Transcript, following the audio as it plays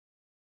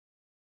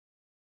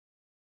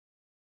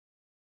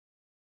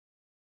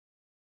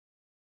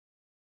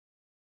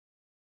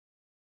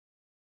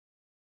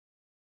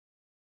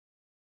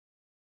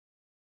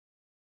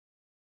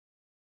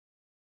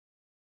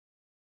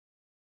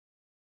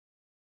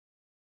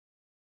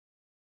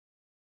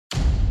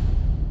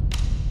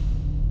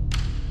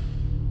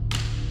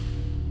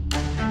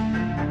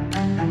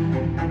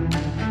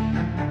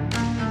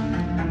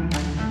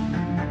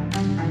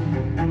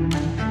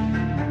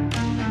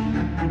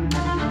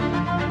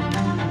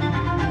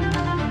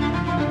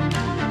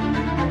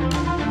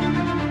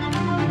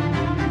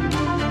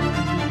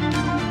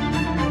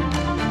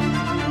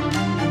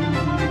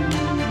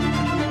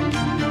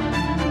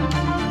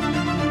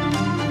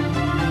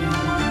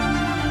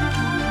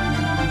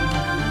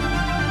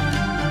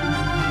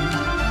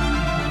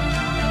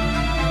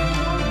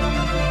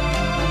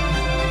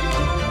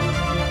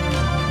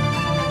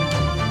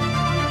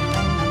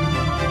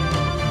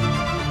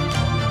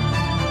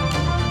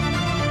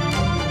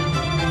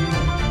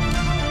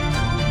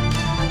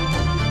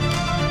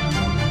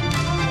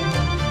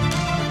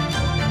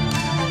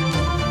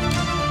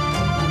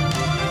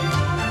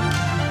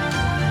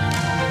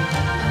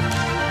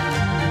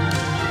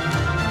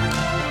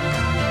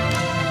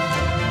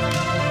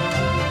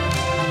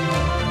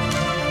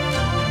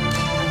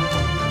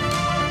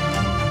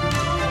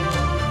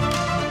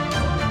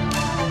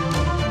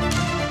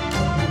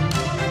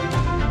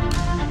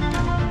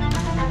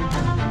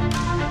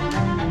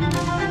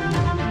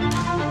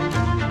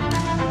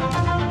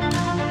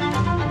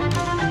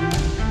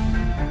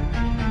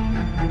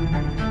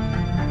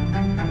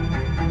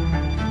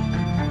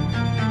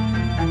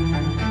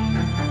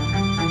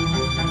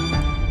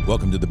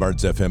Welcome to the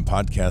Bards FM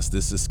podcast.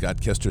 This is Scott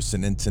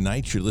Kesterson, and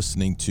tonight you're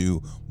listening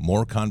to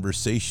more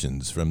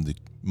conversations from the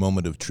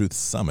Moment of Truth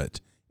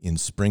Summit in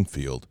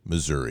Springfield,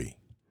 Missouri.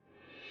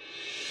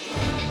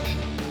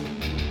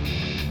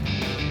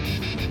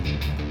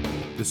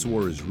 This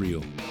war is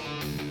real.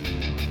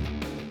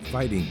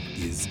 Fighting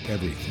is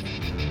everything.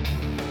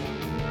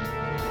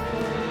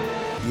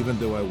 Even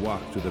though I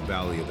walk through the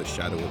valley of the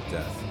shadow of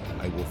death,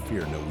 I will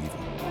fear no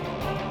evil.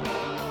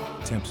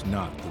 Tempt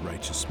not the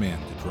righteous man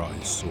to draw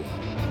his sword.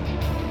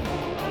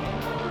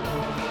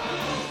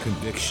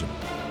 Conviction,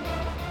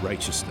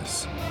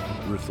 righteousness,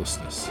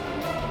 ruthlessness.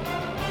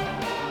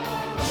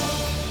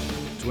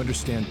 To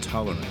understand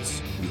tolerance,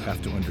 you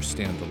have to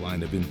understand the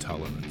line of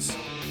intolerance.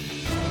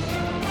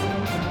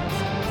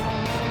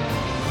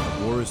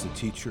 War is the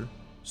teacher,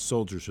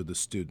 soldiers are the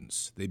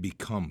students. They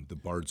become the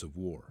bards of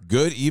war.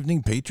 Good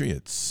evening,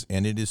 Patriots.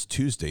 And it is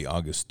Tuesday,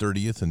 August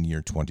 30th in the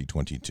year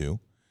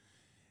 2022.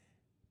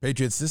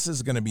 Patriots, this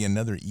is going to be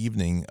another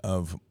evening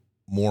of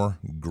more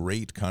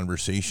great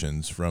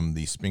conversations from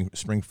the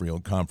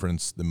Springfield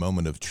Conference, the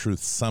Moment of Truth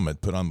Summit,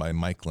 put on by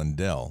Mike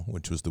Lindell,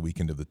 which was the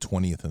weekend of the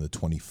 20th and the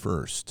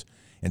 21st.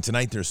 And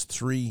tonight there's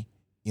three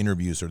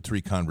interviews or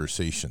three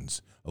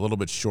conversations, a little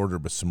bit shorter,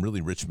 but some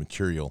really rich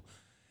material.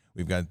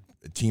 We've got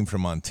a team from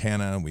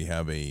Montana, we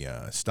have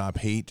a Stop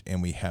Hate,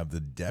 and we have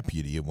the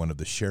deputy of one of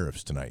the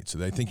sheriffs tonight.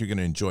 So I think you're going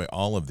to enjoy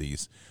all of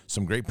these,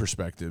 some great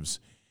perspectives,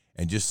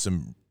 and just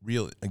some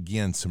real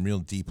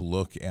deep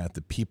look at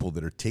the people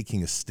that are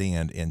taking a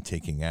stand and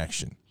taking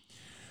action.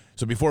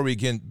 So before we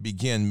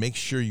begin, make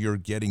sure you're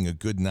getting a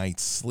good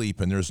night's sleep,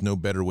 and there's no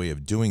better way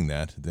of doing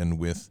that than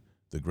with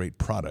the great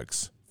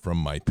products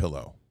from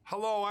MyPillow.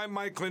 Hello, I'm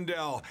Mike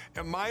Lindell,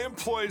 and my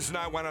employees and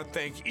I want to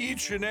thank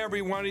each and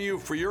every one of you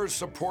for your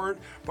support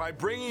by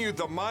bringing you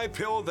the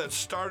MyPillow that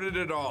started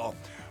it all.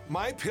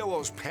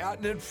 MyPillow's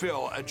patented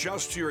fill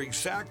adjusts to your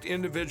exact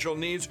individual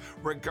needs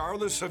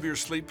regardless of your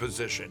sleep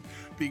position.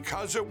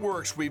 Because it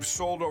works, we've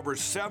sold over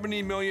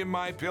 70 million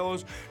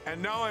MyPillows,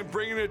 and now I'm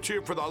bringing it to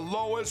you for the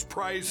lowest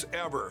price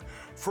ever.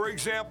 For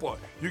example,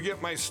 you get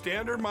my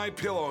standard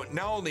MyPillow,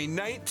 now only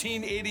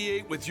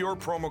 $19.88 with your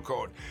promo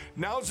code.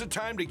 Now's the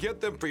time to get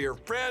them for your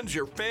friends,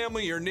 your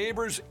family, your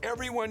neighbors,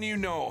 everyone you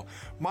know.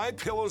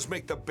 MyPillows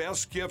make the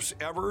best gifts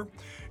ever.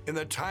 In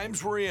the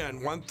times we're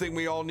in, one thing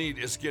we all need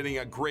is getting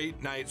a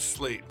great night's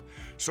sleep.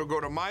 So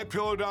go to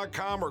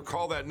MyPillow.com or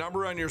call that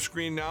number on your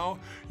screen now.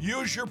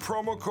 Use your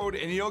promo code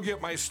and you'll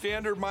get my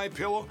standard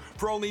MyPillow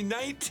for only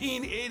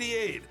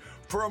 $19.88.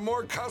 For a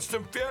more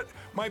custom fit,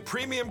 my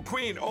Premium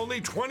Queen, only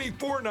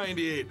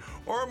 $24.98.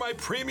 Or my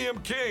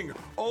Premium King,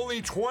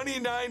 only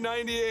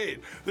 $29.98.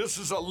 This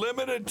is a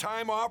limited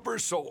time offer,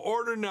 so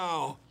order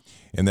now.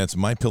 And that's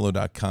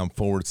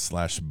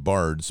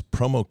mypillow.com/bards,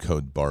 promo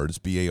code BARDS,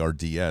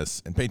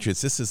 B-A-R-D-S. And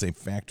Patriots, this is a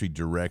factory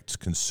direct,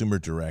 consumer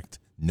direct,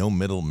 no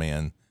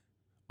middleman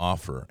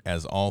offer,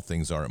 as all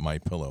things are at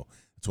MyPillow.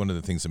 It's one of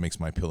the things that makes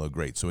MyPillow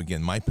great. So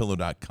again,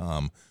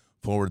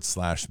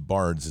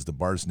 mypillow.com/bards is the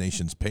Bards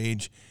Nation's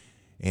page,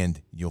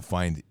 and you'll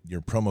find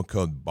your promo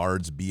code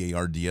BARDS,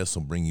 B-A-R-D-S,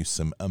 will bring you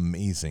some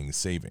amazing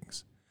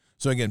savings.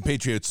 So again,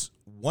 Patriots,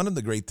 one of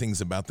the great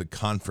things about the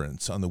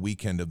conference on the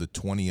weekend of the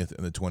 20th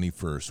and the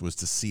 21st was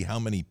to see how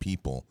many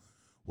people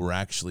were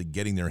actually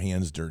getting their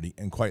hands dirty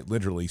and quite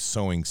literally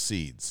sowing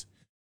seeds.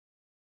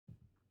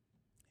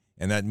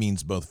 And that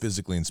means both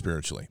physically and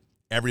spiritually.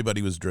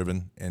 Everybody was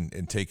driven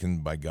and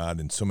taken by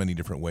God in so many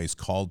different ways,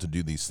 called to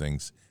do these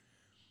things.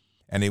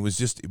 And it was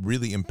just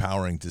really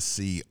empowering to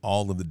see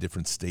all of the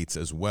different states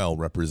as well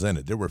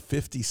represented. There were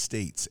 50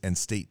 states and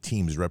state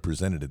teams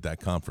represented at that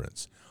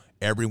conference.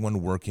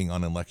 Everyone working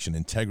on election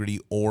integrity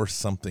or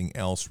something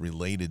else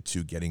related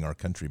to getting our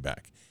country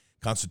back.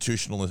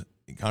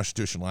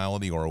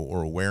 Constitutionality or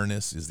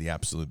awareness is the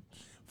absolute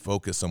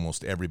focus,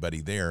 almost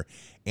everybody there,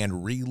 and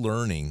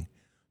relearning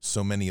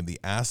so many of the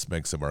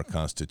aspects of our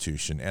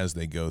Constitution as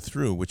they go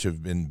through, which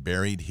have been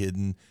buried,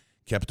 hidden,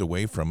 kept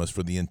away from us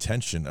for the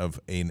intention of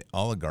an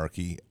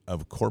oligarchy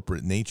of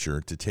corporate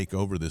nature to take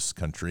over this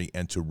country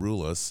and to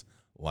rule us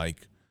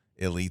like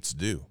elites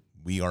do.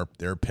 We are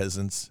their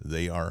peasants,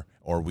 we are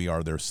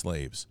their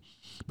slaves.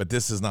 But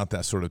this is not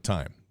that sort of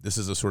time. This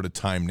is a sort of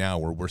time now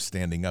where we're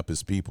standing up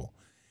as people.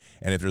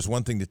 And if there's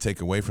one thing to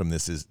take away from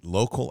this is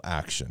local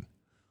action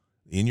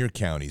in your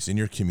counties, in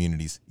your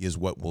communities, is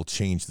what will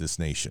change this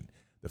nation.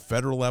 The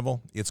federal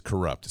level, it's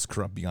corrupt. It's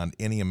corrupt beyond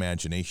any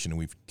imagination,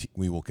 and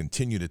we will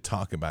continue to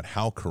talk about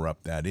how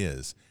corrupt that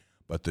is.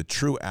 But the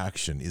true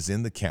action is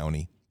in the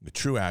county. The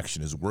true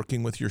action is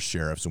working with your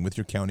sheriffs and with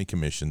your county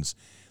commissions.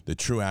 The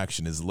true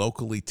action is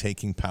locally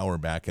taking power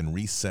back and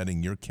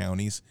resetting your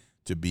counties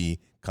to be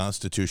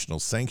constitutional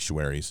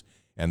sanctuaries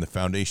and the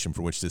foundation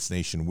for which this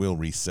nation will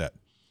reset.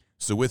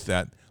 So with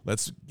that,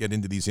 let's get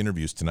into these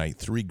interviews tonight.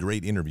 Three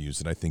great interviews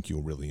that I think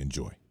you'll really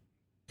enjoy.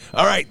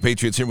 All right,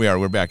 Patriots, here we are.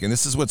 We're back. And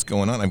this is what's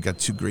going on. I've got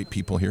two great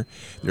people here.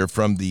 They're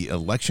from the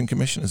Election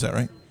Commission. Is that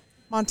right?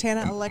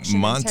 Montana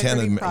Election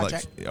Integrity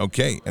Project.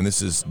 Okay, and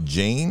this is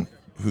Jane,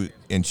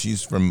 and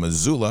she's from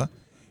Missoula.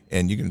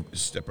 And you can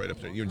step right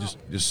up there. You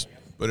just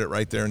Put it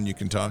right there and you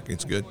can talk.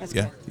 It's good. That's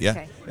yeah, good. yeah.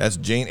 Okay. That's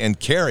Jane and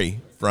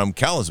Carrie from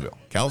Kalispell.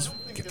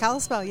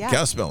 Kalispell, yeah.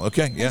 Kalispell,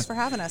 okay, yeah. Thanks for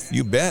having us.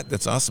 You bet.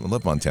 That's awesome. I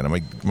love Montana.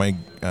 My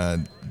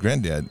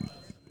granddad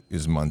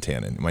is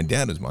Montanan. My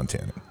dad is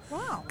Montanan.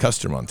 Wow.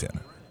 Custer,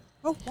 Montana.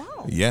 Oh,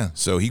 wow. Yeah,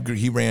 so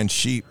he ran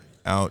sheep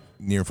out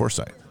near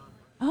Forsyth.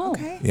 Oh,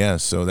 Okay. Yeah,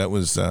 so that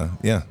was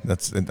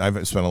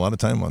I've spent a lot of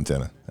time in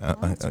Montana.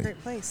 That's a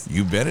great place.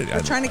 You bet it.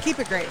 We're trying to keep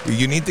it great.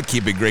 You need to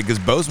keep it great because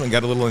Bozeman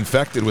got a little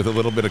infected with a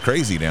little bit of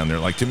crazy down there,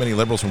 like too many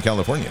liberals from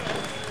California.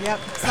 Yep.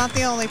 It's not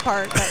the only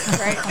part, but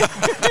right.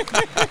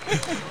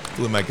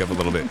 Blew the mic up a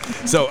little bit.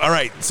 So, all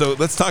right. So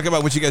let's talk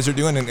about what you guys are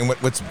doing and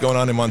what's going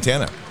on in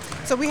Montana.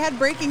 So we had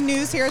breaking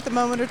news here at the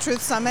Moment of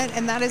Truth Summit,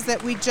 and that is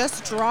that we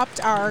just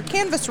dropped our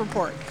canvas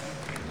report.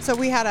 So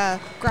we had a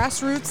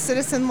grassroots,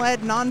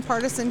 citizen-led,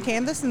 nonpartisan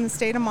canvas in the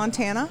state of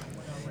Montana,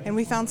 and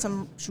we found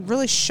some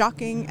really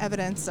shocking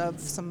evidence of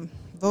some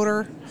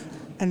voter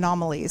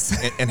anomalies.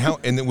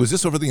 And was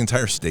this over the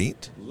entire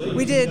state?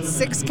 We did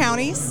 6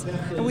 counties.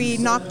 We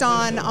knocked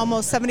on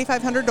almost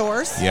 7,500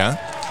 doors.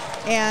 Yeah.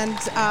 And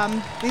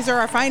these are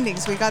our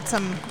findings. We got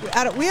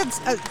we had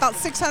about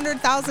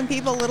 600,000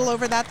 people, a little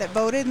over that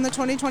voted in the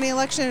 2020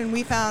 election, and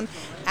we found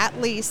at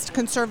least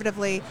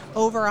conservatively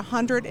over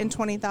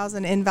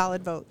 120,000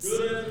 invalid votes.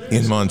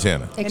 In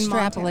Montana.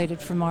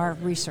 extrapolated from our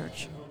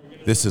research.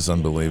 This is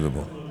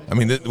unbelievable. I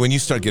mean, when you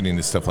start getting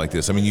into stuff like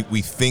this, I mean,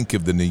 we think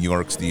of the New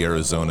Yorks, the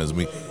Arizonas,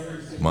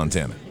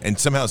 Montana. And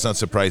somehow it's not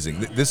surprising.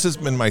 This has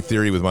been my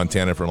theory with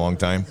Montana for a long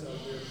time.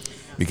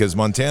 Because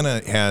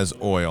Montana has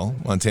oil,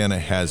 Montana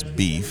has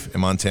beef,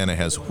 and Montana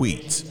has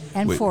wheat.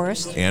 And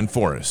forest. And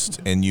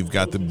forest. And you've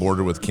got the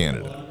border with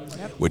Canada,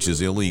 which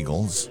is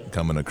illegals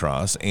coming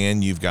across.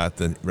 And you've got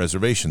the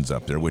reservations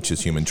up there, which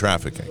is human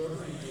trafficking.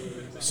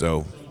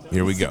 So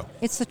here we go.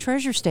 It's the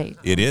treasure state.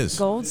 It is.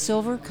 Gold,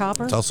 silver,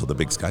 copper. It's also the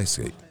big sky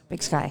state.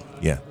 Big sky.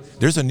 Yeah.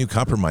 There's a new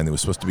copper mine that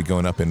was supposed to be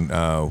going up in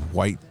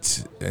White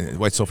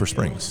Sulphur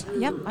Springs.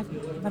 Yep,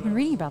 I've been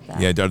reading about that.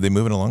 Yeah, are they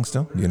moving along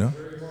still? Do you know?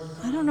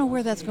 I don't know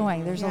where that's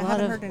going. There's I a lot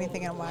haven't of heard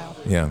anything in a while.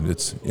 Yeah,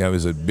 it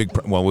was a big.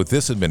 Well, with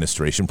this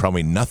administration,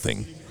 probably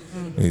nothing.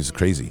 It's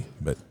crazy,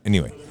 but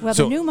anyway. Well,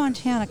 so, the new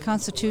Montana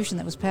Constitution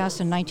that was passed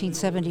in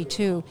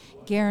 1972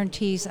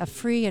 guarantees a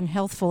free and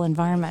healthful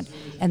environment,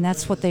 and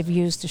that's what they've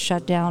used to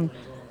shut down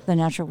the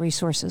natural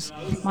resources.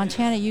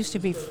 Montana used to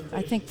be,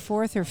 I think,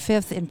 4th or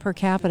 5th in per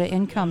capita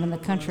income in the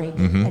country,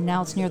 and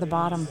now it's near the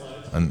bottom.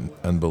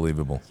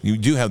 Unbelievable. You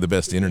do have the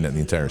best internet in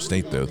the entire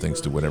state, though,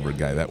 thanks to whatever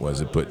guy that was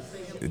that put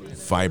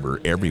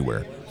fiber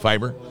everywhere.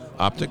 Fiber,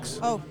 optics.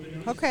 Oh,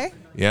 okay.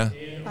 Yeah.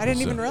 I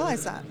didn't even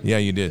realize that. Yeah,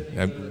 you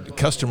did.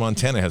 Custer,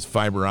 Montana has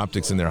fiber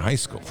optics in their high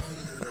school.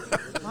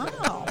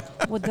 Wow.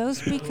 Would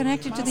those be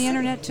connected to the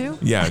internet too?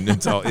 Yeah,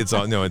 it's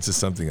all. No, it's just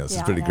something else. Yeah,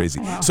 it's pretty yeah, crazy.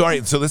 yeah. So, all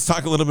right. So let's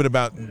talk a little bit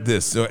about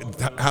this. So,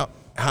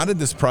 how did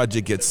this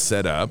project get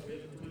set up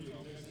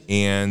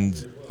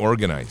and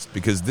organized?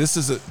 Because this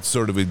is a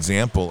sort of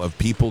example of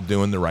people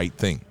doing the right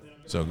thing.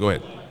 So, go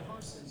ahead.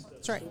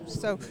 That's right.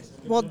 So,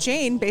 well,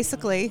 Jane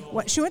basically,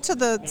 she went to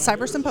the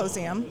Cyber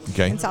Symposium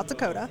in South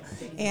Dakota,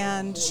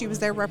 and she was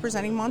there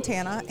representing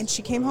Montana, and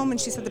she came home and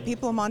she said, the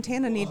people of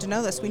Montana need to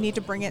know this. We need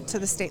to bring it to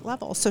the state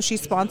level. So she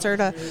sponsored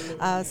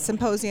a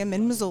symposium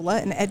in Missoula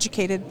and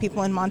educated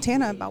people in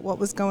Montana about what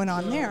was going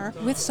on there.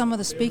 With some of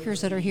the speakers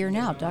that are here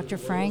now, Dr.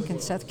 Frank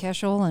and Seth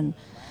Keschel and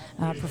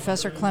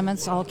Professor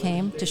Clements all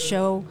came to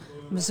show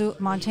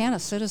Montana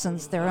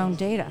citizens their own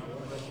data.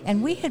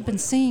 And we had been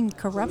seeing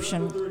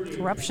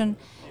corruption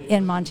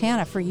in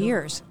Montana for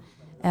years.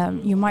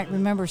 You might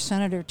remember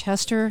Senator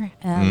Tester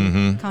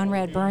and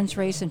Conrad Burns'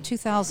 race in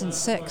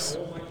 2006.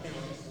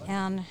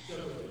 And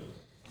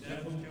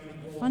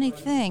funny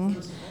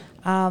thing,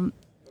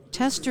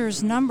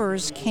 Tester's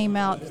numbers came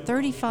out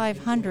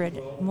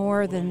 3,500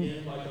 more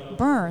than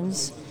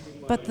Burns,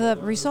 but the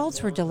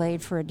results were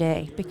delayed for a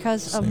day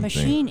because of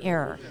machine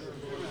error.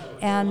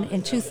 And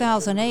in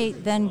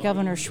 2008, then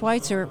Governor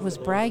Schweitzer was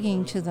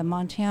bragging to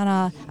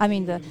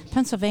the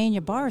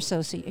Pennsylvania Bar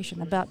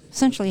Association about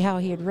essentially how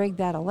he had rigged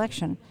that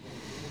election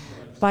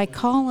by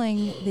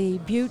calling the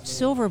Butte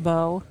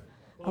Silverbow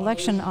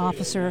election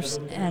officers,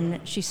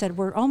 and she said,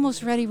 we're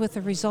almost ready with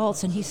the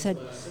results. And he said,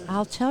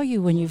 I'll tell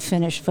you when you've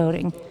finished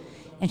voting.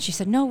 And she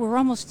said, no, we're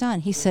almost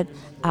done. He said,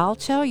 I'll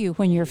tell you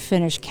when you're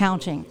finished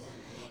counting.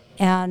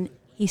 And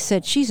he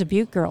said, she's a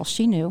Butte girl.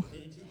 She knew.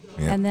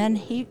 Yeah. And then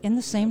he, in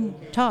the same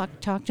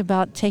talked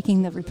about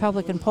taking the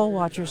Republican poll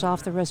watchers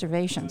off the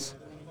reservations.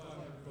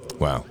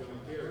 Wow.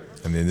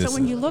 I mean, so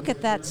when you look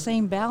at that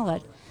same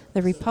ballot,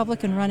 the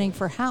Republican running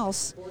for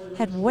House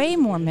had way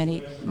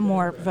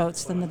more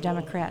votes than the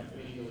Democrat.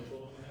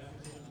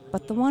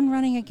 But the one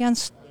running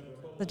against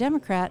the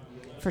Democrat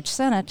for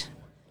Senate,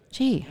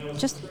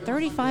 just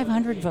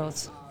 3,500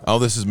 votes. All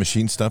this is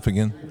machine stuff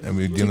again? I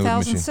mean,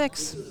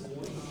 2006.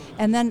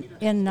 And then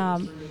in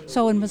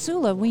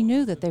Missoula, we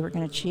knew that they were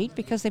going to cheat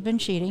because they've been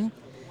cheating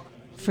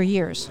for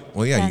years.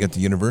 Well, yeah, you got the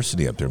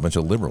university up there, a bunch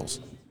of liberals.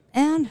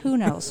 And who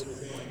knows?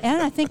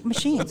 And I think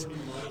machines.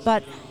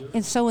 But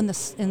in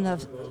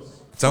the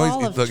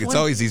It's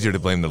always easier to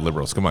blame the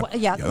liberals. Come on.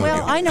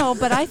 Well, I know,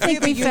 but I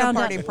think we found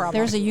out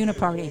there's a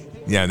uniparty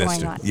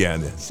going on.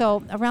 Yeah.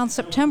 So around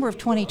September of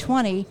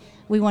 2020,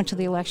 we went to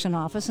the election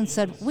office and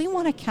said, we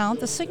want to count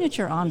the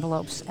signature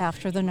envelopes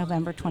after the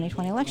November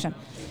 2020 election.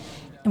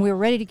 And we were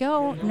ready to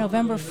go.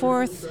 November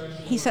 4th,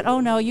 he said, oh,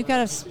 no, you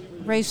got to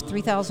raise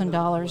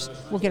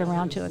 $3,000. We'll get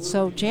around to it.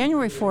 So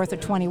January 4th of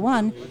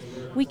 21,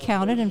 we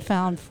counted and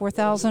found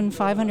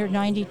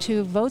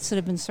 4,592 votes that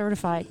had been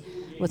certified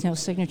with no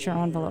signature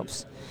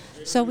envelopes.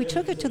 So we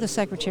took it to the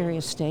Secretary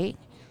of State,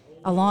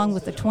 along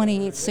with the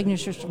 28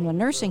 signatures from the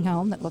nursing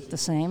home that looked the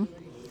same,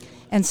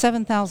 and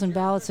 7,000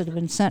 ballots that had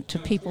been sent to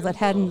people that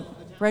hadn't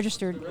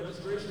registered,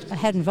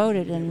 hadn't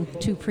voted in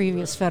 2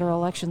 previous federal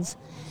elections.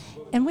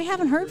 And we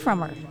haven't heard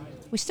from her.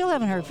 We still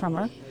haven't heard from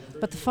her.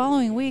 But the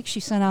following week, she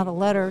sent out a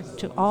letter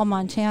to all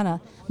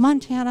Montana.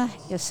 Montana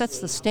sets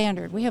the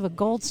standard. We have a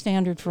gold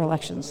standard for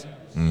elections.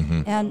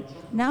 Mm-hmm. And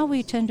now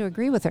we tend to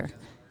agree with her,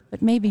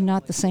 but maybe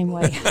not the same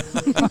way.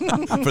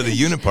 For the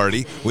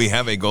uniparty, we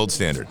have a gold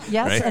standard.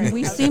 Yes, right? And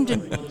we seem to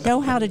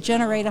know how to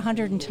generate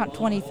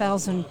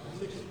 120,000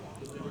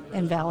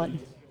 invalid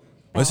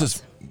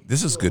ballots.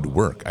 This is good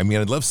work. I mean,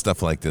 I love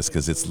stuff like this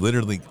because it's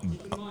literally,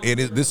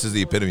 this is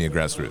the epitome of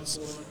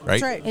grassroots,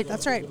 right? That's right.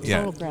 That's right.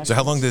 Yeah. So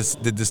how long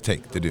did this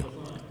take to do?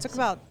 It took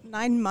about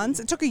 9 months.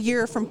 It took a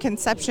year from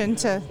conception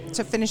to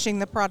finishing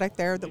the product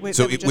there that we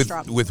just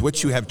dropped. With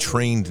what you have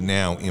trained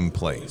now in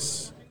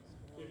place,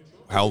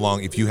 how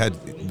long, if you had,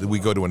 we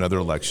go to another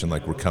election,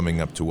 like we're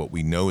coming up to what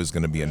we know is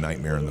going to be a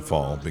nightmare in the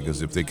fall,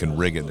 because if they can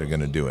rig it, they're going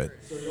to do it.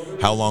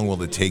 How long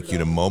will it take you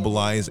to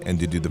mobilize and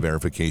to do the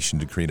verification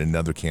to create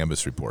another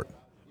Canvass report?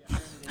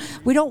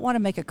 We don't want to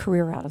make a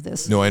career out of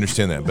this. No, I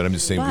understand that, but I'm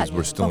just saying because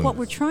we're still. But what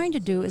we're trying to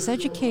do is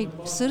educate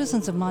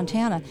citizens of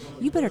Montana.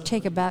 You better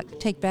take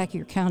back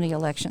your county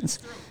elections.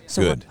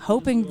 So Good. We're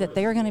hoping that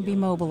they are going to be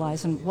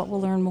mobilized, and what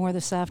we'll learn more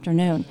this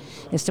afternoon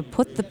is to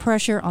put the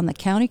pressure on the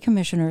county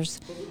commissioners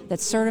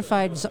that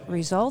certified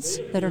results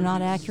that are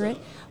not accurate,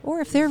 or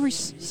if they're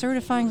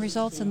certifying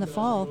results in the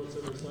fall,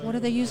 what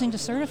are they using to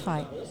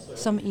certify?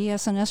 Some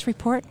ES&S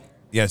report?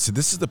 Yeah, so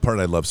this is the part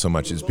I love so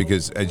much, is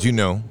because, as you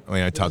know,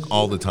 I talk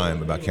all the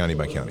time about county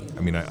by county. I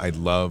mean, I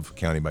love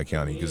county by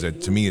county because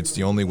to me it's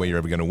the only way you're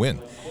ever going to win.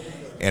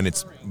 And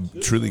it's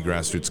truly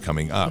grassroots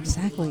coming up.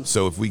 Exactly.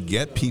 So if we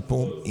get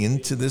people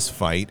into this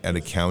fight at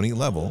a county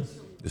level,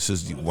 this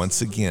is,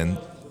 once again,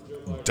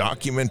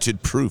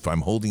 documented proof I'm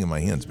holding in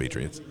my hands,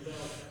 Patriots.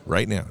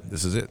 Right now,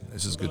 this is it.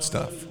 This is good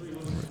stuff.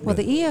 Well,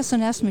 the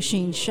ES&S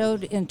machine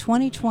showed in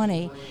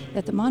 2020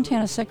 that the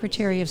Montana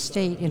Secretary of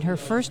State, in her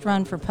first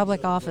run for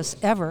public office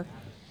ever,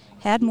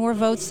 had more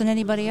votes than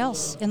anybody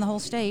else in the whole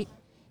state,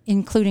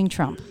 including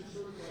Trump.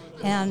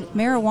 And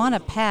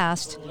marijuana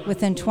passed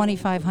within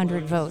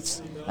 2,500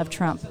 votes of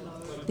Trump.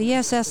 The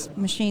ES&S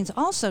machines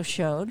also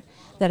showed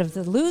that of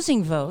the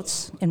losing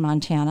votes in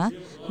Montana,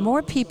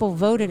 more people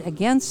voted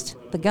against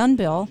the gun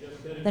bill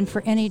than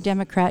for any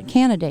Democrat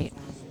candidate.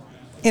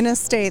 In a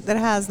state that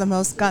has the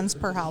most guns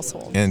per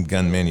household. And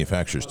gun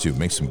manufacturers, too.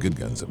 Make some good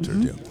guns up there,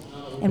 too.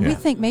 And we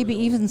think maybe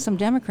even some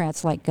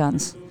Democrats like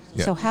guns.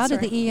 Yeah. So how did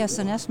the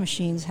ES&S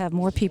machines have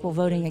more people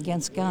voting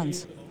against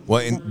guns?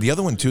 Well, and the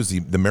other one, too, is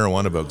the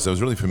marijuana vote, because I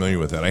was really familiar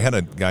with that. I had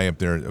a guy up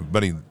there, a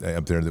buddy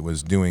up there, that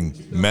was doing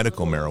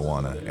medical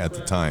marijuana at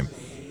the time.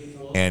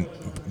 And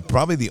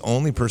probably the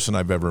only person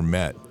I've ever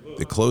met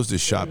that closed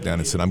his shop down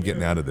and said, I'm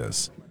getting out of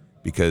this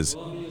because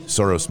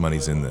Soros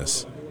money's in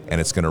this,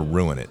 and it's going to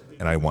ruin it.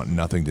 And I want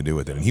nothing to do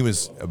with it. And he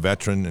was a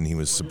veteran, and he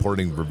was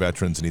supporting for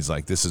veterans, and he's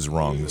like, this is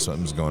wrong.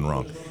 Something's going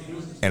wrong.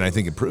 And I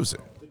think it proves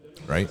it,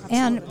 right?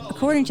 And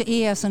according to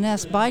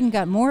ES&S, Biden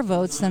got more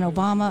votes than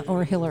Obama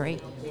or Hillary.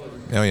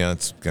 Oh, yeah,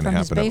 that's going to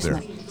happen up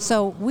there.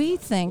 So we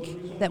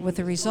think that with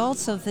the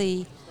results of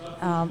the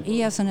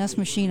ES&S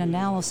machine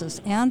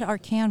analysis and our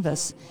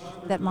canvass,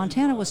 that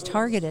Montana was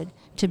targeted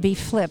to be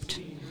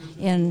flipped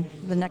in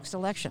the next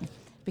election.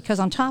 Because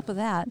on top of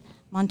that,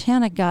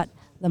 Montana got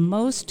the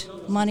most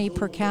money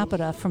per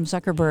capita from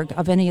Zuckerberg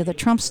of any of the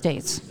Trump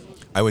states.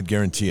 I would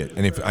guarantee it.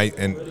 And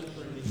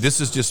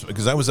this is just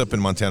because I was up in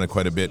Montana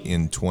quite a bit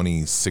in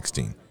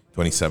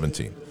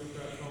 2017.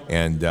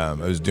 And I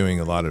was doing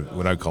a lot of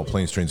what I would call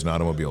planes, trains, and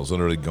automobiles,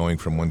 literally going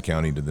from one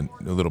county to the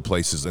little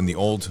places. And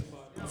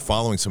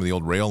following some of the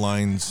old rail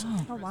lines,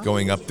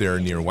 going up there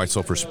near White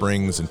Sulphur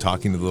Springs and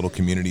talking to the little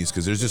communities,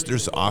 because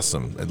there's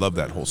awesome. I love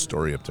that whole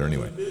story up there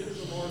anyway.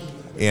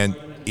 And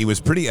it was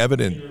pretty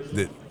evident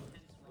that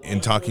in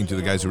talking to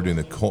the guys who were doing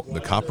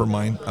the copper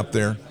mine up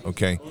there,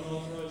 okay,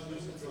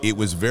 it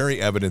was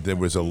very evident there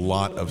was a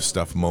lot of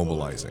stuff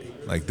mobilizing.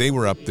 Like they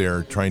were up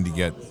there trying to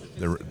get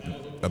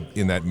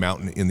in that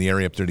mountain, in the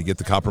area up there, to get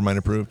the copper mine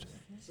approved.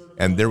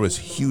 And there was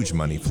huge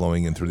money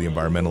flowing in through the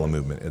environmental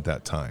movement at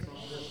that time.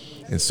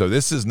 And so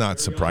this is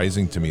not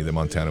surprising to me that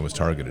Montana was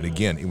targeted.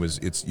 Again,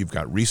 you've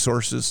got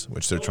resources,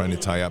 which they're trying to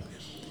tie up.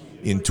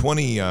 In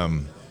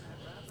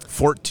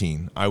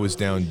 2014, I was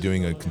down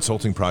doing a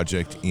consulting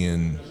project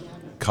in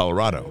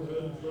Colorado.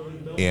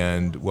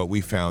 And what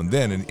we found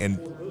then, and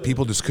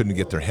people just couldn't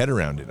get their head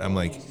around it. I'm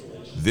like,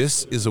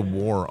 this is a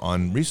war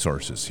on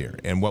resources here.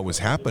 And what was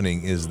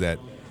happening is that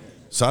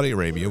Saudi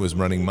Arabia was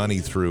running money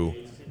through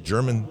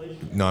German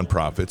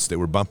nonprofits that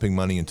were bumping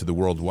money into the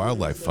World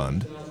Wildlife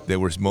Fund. They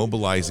were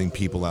mobilizing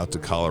people out to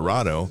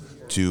Colorado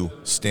to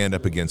stand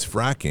up against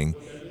fracking.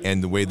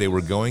 And the way they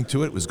were going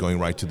to it was going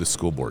right to the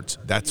school boards.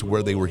 That's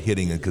where they were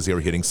hitting it, because they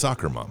were hitting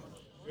soccer mom.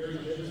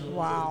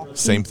 Wow.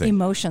 Same thing.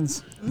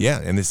 Emotions. Yeah,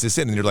 and it's just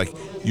it. And you're like,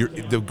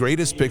 the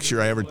greatest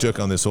picture I ever took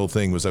on this whole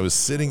thing was I was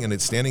standing in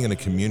a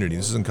community.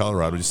 This is in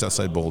Colorado, just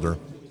outside Boulder,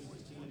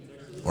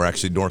 or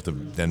actually north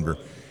of Denver.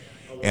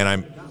 And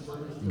I'm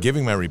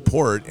giving my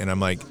report, and I'm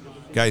like,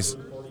 guys,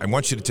 I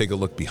want you to take a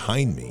look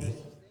behind me.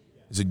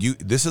 I said,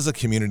 this is a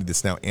community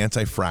that's now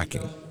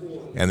anti-fracking,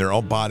 and they're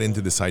all bought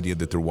into this idea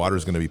that their water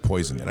is going to be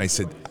poisoned. And I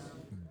said,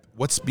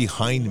 what's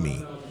behind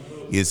me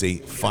is a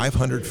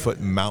 500-foot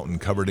mountain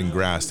covered in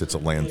grass that's a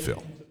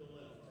landfill.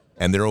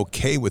 And they're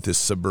okay with this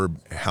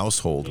suburb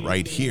household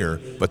right here,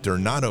 but they're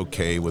not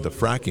okay with a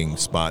fracking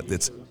spot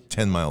that's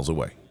 10 miles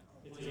away.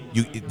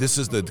 This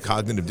is the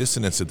cognitive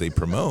dissonance that they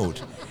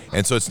promote.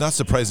 And so it's not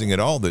surprising at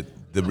all that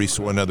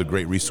another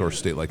great resource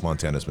state like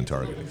Montana has been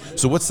targeted.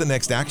 So what's the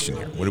next action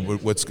here?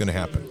 What's going to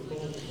happen?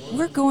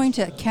 We're going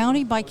to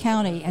county by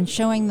county and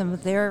showing them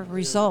their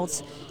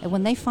results. And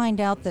when they find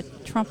out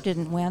that Trump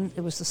didn't win,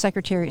 it was the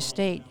Secretary of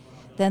State,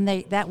 then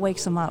that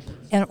wakes them up,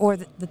 or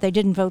that they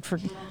didn't vote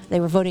they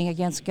were voting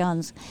against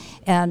guns.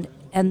 And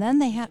then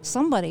they have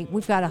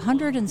we've got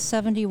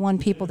 171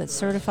 people that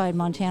certified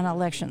Montana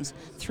elections,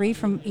 3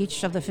 from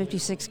each of the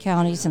 56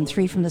 counties and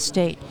 3 from the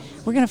state.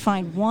 We're going to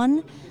find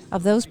one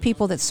of those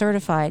people that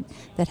certified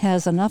that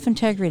has enough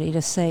integrity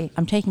to say,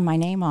 I'm taking my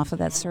name off of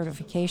that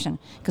certification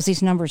because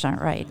these numbers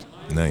aren't right.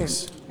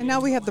 Nice. And now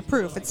we have the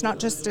proof. It's not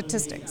just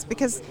statistics,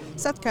 because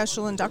Seth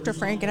Keshel and Dr.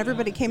 Frank and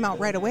everybody came out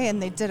right away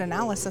and they did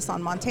analysis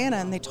on Montana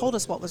and they told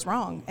us what was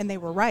wrong, and they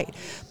were right.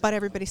 But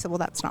everybody said, well,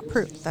 that's not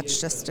proof. That's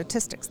just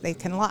statistics. They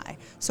can lie.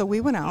 So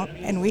we went out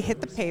and we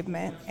hit the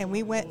pavement, and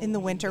we went in the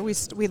winter.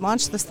 We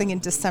launched this thing in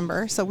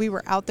December, so we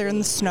were out there in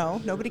the snow.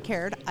 Nobody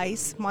cared.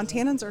 Ice.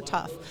 Montanans are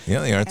tough.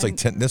 Yeah, they are.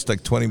 It's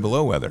like 20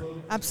 below weather.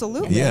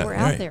 Absolutely. Yeah, we're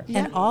out there. Yeah.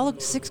 And all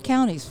 6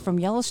 counties, from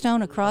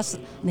Yellowstone across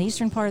the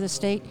eastern part of the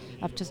state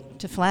up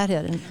to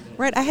Flathead. And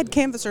right. I had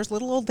canvassers,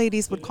 little old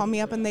ladies would call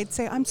me up and they'd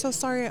say, I'm so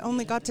sorry I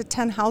only got to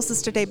 10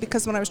 houses today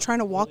because when I was trying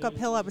to walk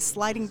uphill, I was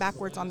sliding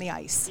backwards on the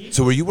ice.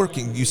 So were you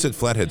working, you said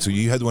Flathead, so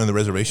you had one of the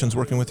reservations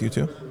working with you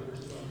too?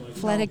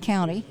 Flathead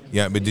County.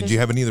 Yeah, but did you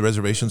have any of the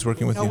reservations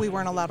working with you? No, we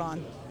weren't allowed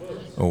on.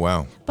 Oh,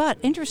 wow. But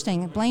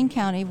interesting, Blaine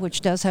County,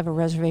 which does have a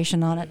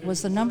reservation on it,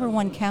 was the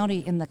 #1 county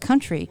in the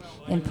country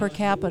in per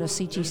capita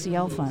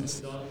CTCL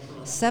funds.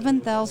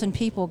 7,000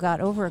 people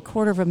got over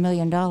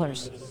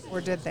 $250,000.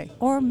 Or did they?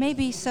 Or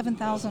maybe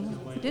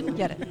 7,000 didn't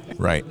get it.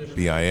 Right,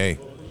 BIA.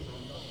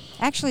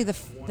 Actually,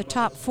 the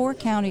top 4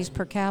 counties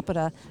per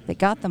capita that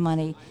got the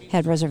money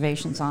had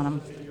reservations on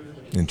them.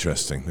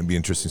 Interesting. It'd be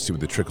interesting to see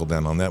what the trickle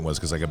down on that was,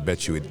 because I can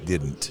bet you it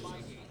didn't.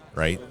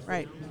 Right?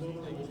 Right.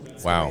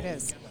 That's wow. It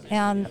is.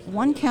 And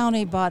one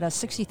county bought a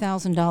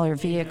 $60,000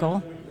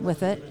 vehicle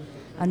with it.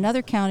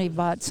 Another county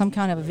bought some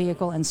kind of a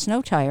vehicle and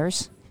snow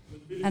tires.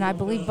 And I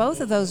believe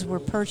both of those were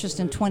purchased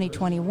in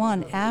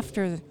 2021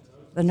 after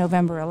the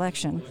November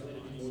election.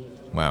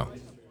 Wow.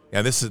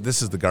 Yeah, this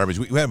is the garbage.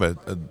 We have a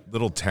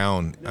little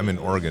town. I'm in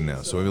Oregon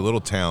now, so we have a little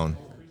town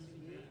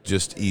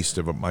just east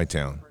of my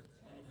town.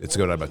 It's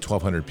got about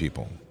 1,200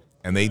 people,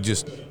 and they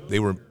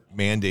were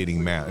mandating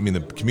masks. I mean,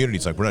 the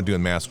community's like, we're not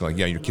doing masks. We're like,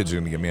 yeah, your kids are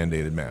going to get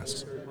mandated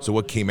masks. So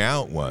what came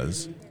out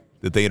was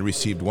that they had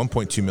received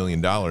 $1.2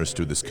 million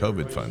through this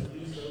COVID fund,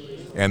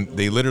 and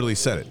they literally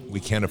said it.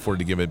 We can't afford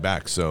to give it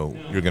back, so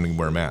you're going to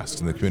wear masks.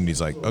 And the community's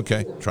like,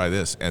 okay, try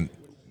this. And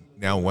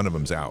now one of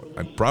them's out.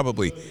 I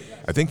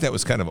think that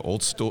was kind of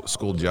old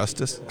school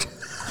justice.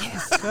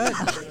 Yes, good.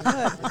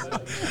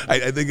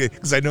 I think,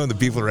 because I know the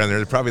people around there,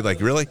 they're probably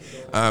like, really?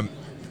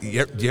 Do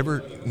you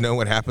ever know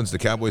what happens to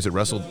cowboys that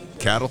wrestle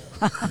cattle?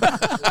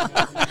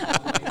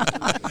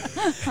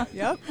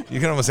 Yep. You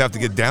can almost have to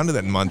get down to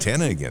that in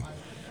Montana again.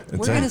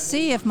 We're going to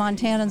see if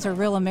Montanans are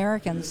real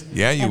Americans.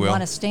 Yeah, you and will.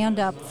 Want to stand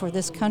up for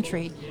this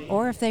country,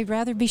 or if they'd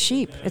rather be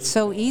sheep. It's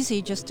so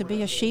easy just to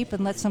be a sheep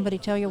and let somebody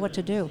tell you what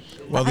to do.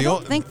 Well, I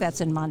don't think that's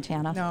in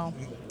Montana. No.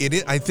 It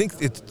is, I think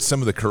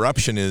some of the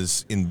corruption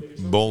is in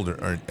Boulder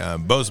or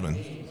Bozeman.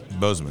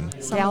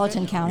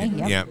 Gallatin County.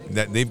 Yeah,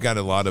 they've got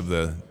a lot of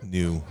the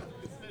new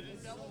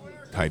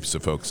types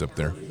of folks up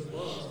there.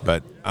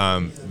 But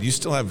you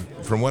still have,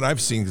 from what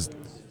I've seen,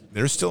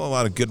 there's still a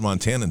lot of good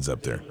Montanans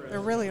up there. There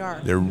really are.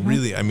 They're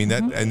really, I mean,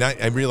 that, and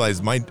I realize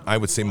I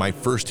would say my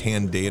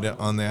first-hand data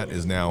on that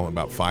is now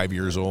about 5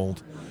 years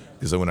old,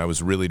 because when I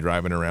was really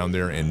driving around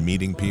there and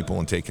meeting people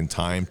and taking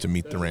time to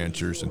meet the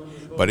ranchers,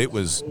 but it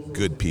was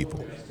good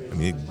people. I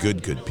mean,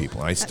 good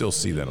people. I still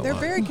see that a lot. They're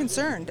very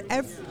concerned.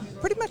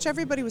 pretty much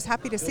everybody was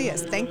happy to see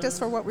us, thanked us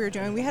for what we were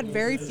doing. We had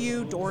very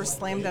few doors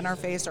slammed in our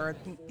face or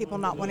people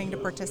not wanting to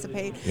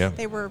participate. Yeah.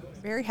 They were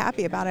very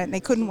happy about it, and they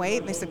couldn't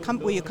wait. They said,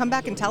 will you come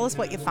back and tell us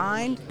what you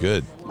find?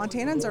 Good.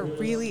 Montanans are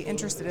really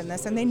interested in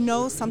this, and they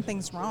know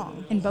something's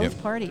wrong. In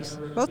both parties.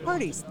 Both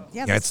parties.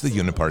 Yeah, it's the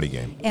uniparty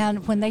game.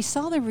 And when they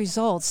saw the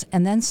results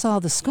and then saw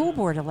the school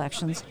board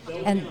elections,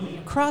 and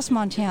across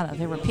Montana,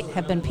 there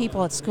have been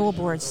people at school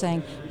boards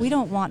saying, we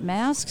don't want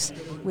masks,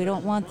 we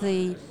don't want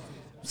the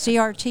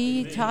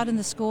CRT taught in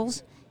the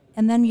schools,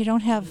 and then you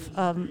don't have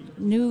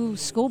new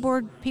school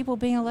board people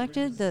being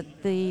elected,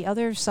 that the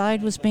other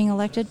side was being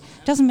elected.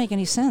 It doesn't make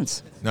any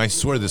sense. Now, I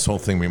swear this whole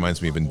thing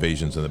reminds me of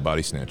Invasions of the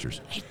Body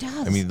Snatchers. It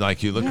does. I mean,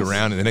 like, you look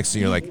around and the next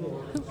thing you're like,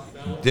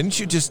 didn't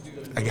you just,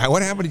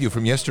 what happened to you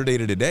from yesterday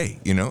to today?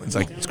 You know, it's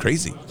like, it's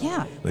crazy.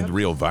 Yeah. Like the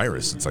real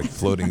virus. It's like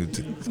floating,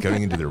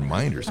 getting into their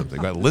mind or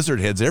something. Got lizard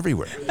heads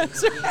everywhere.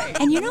 That's right.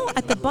 And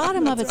at the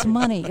bottom of it's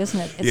money, isn't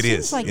it? It seems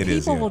is. like It people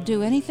is, yeah. will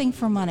do anything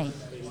for money.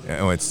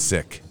 Oh, it's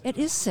sick. It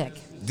is sick.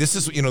 This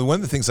is, one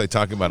of the things I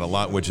talk about a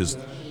lot, which is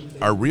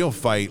our real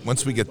fight.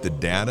 Once we get the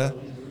data,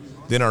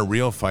 then our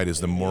real fight is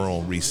the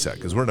moral reset,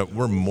 because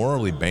we're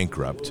morally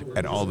bankrupt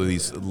at all of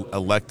these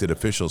elected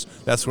officials.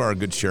 That's where our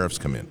good sheriffs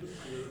come in.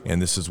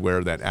 And this is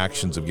where that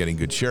actions of getting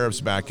good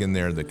sheriffs back in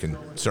there that can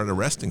start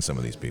arresting some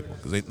of these people,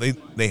 because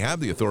they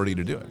have the authority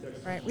to do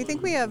it. Right. We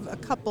think we have a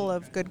couple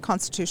of good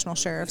constitutional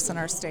sheriffs in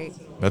our state.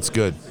 That's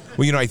good.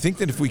 Well, I think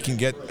that if we can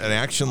get an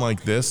action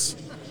like this,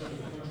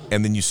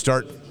 and then you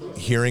start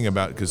hearing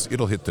about, because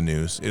it'll hit the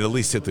news, it'll at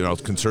least hit the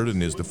conservative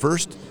news, the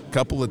first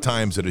couple of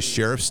times that a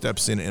sheriff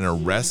steps in and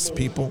arrests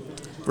people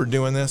for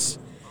doing this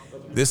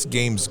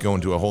game's going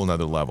to a whole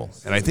nother level.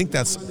 And I think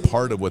that's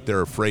part of what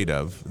they're afraid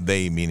of,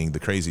 they meaning the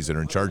crazies that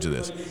are in charge of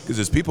this. Because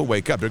as people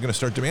wake up, they're going to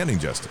start demanding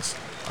justice.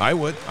 I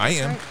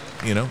am,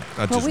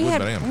 not just would,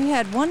 but I am. We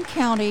had one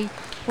county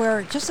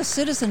where just a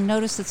citizen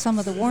noticed that some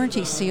of the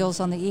warranty seals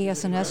on the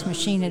ES&S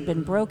machine had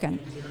been broken.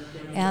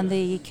 And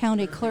the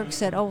county clerk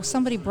said,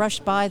 somebody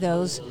brushed by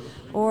those,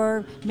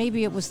 or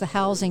maybe it was the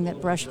housing that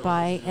brushed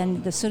by.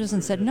 And the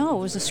citizen said, no,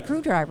 it was a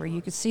screwdriver.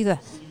 You could see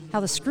how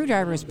the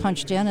screwdriver is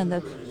punched in, and the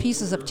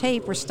pieces of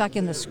tape were stuck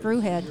in the screw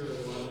head.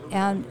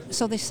 And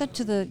so they said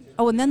to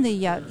and then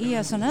the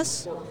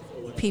ES&S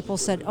people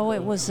said,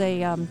 it was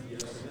the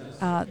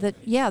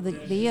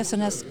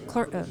ES&S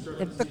clerk.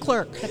 The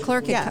clerk. The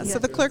clerk. So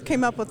the clerk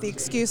came up with the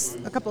excuse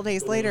a couple of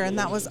days later, and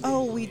that was,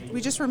 we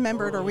just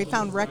remembered, or we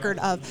found record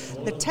of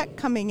the tech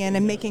coming in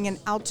and making an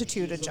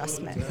altitude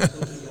adjustment.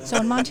 So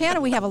in Montana,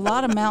 we have a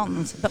lot of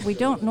mountains, but we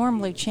don't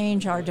normally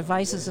change our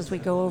devices as we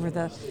go over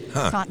the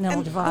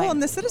Continental Divide.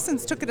 And the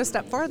citizens took it a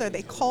step farther.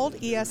 They called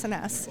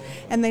ES&S,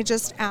 and they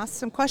just asked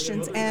some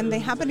questions, and they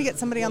happened to get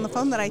somebody on the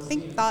phone that I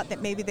think thought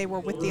that maybe they were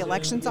with the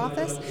elections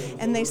office,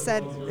 and they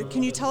said,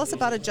 can you tell us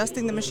about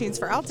adjusting the machines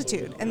for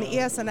altitude? And the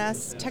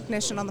ES&S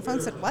technician on the phone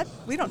said, what?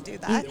 We don't do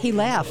that. He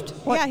laughed.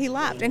 Yeah, he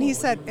laughed. And he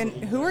said, and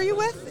who are you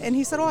with? And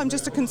he said, I'm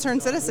just a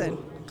concerned citizen.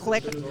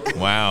 Click.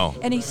 Wow.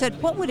 And he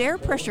said, what would air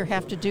pressure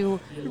have to do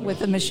with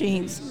the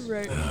machines?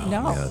 Right.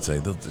 No. Yeah,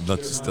 they'll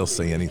still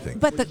say anything.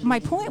 But my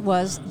point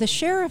was, the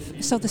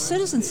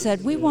citizen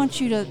said, we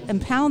want you to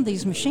impound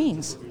these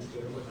machines.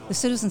 The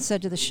citizen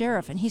said to the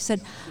sheriff, and he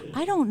said,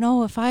 I don't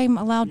know if I'm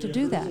allowed to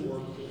do that.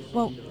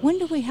 Well, when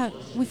do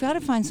we've got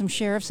to find some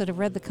sheriffs that have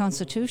read the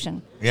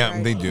Constitution. Yeah,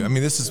 right. They do. I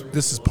mean, this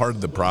is part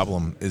of the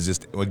problem, is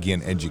just,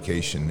 again,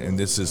 education. And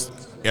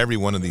every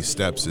one of these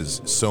steps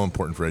is so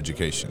important for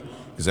education.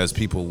 Because as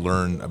people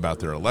learn about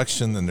their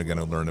election, then they're going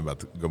to learn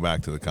go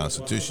back to the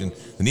Constitution.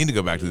 They need to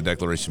go back to the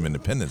Declaration of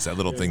Independence, that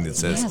little thing that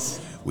says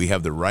we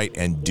have the right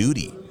and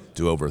duty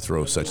to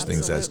overthrow such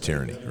things as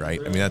tyranny, right?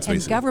 I mean, that's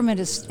basically. And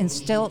government is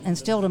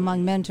instilled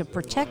among men to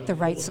protect the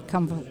rights that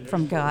come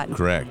from God.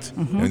 Correct.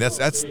 Mm-hmm. I mean,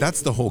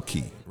 that's the whole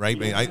key,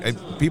 right? I mean,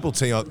 people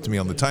say to me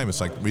all the time,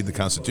 it's like, read the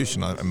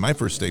Constitution. My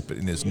first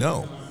statement is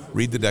no.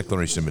 Read the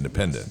Declaration of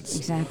Independence.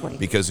 Exactly.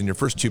 Because in your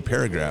first two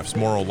paragraphs,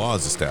 moral law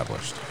is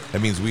established.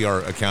 That means we are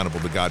accountable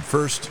to God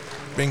first.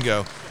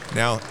 Bingo.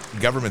 Now,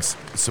 government's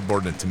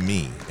subordinate to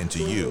me and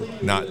to you,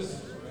 not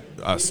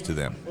us to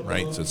them,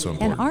 right? So it's so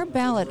important. And our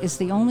ballot is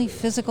the only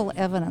physical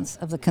evidence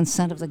of the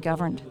consent of the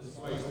governed.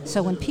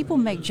 So when people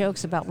make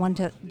jokes about one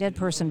dead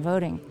person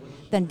voting,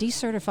 then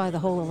decertify the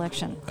whole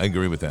election. I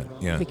agree with that.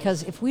 Yeah.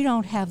 Because if we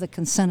don't have the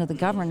consent of the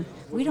governed,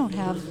 we don't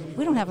have a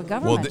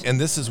government. Well, and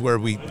this is where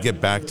we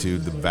get back to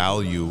the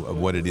value of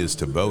what it is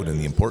to vote and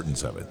the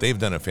importance of it. They've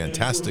done a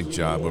fantastic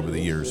job over the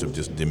years of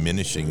just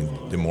diminishing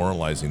and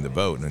demoralizing the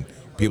vote, and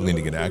people need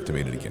to get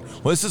activated again.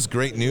 Well, this is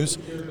great news.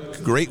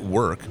 Great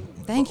work.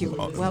 Thank you.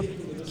 Well,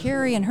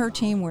 Carrie and her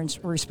team were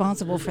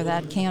responsible for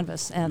that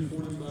canvas, and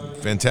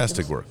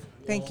fantastic work.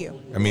 Thank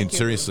you. I mean,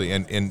 seriously,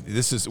 and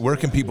this is, where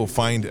can people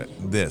find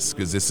this?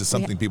 Because this is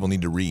something people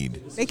need to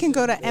read. They can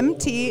go to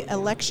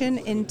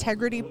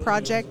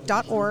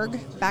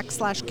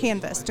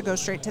mtelectionintegrityproject.org/canvas to go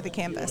straight to the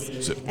canvas.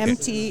 So,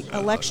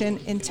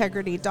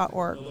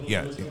 mtelectionintegrity.org.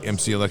 Yeah,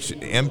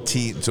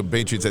 so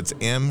Patriots, that's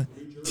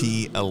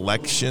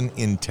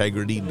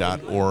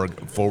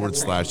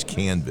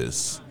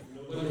mtelectionintegrity.org/canvas.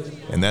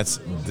 And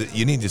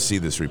you need to see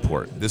this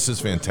report. This is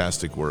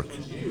fantastic work.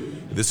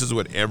 This is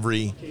what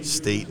every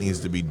state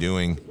needs to be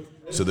doing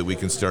so that we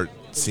can start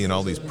seeing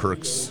all these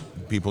perks,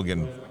 people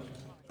getting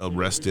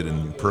arrested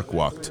and perp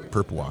walked,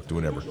 or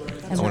whatever.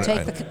 And we'll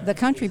take the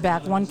country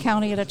back one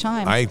county at a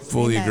time. I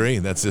fully agree.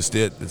 That's just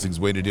it. That's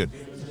the way to do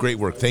it. Great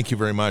work. Thank you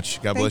very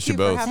much. God bless you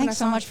both. Thanks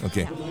so much.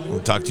 Okay. We'll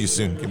talk to you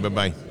soon. Okay,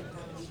 bye-bye.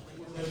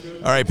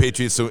 All right,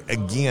 Patriots. So,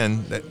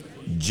 again,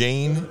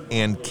 Jane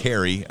and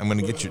Carrie, I'm going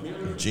to get you,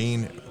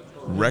 Jane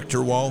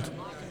Rechterwald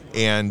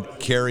and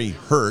Carrie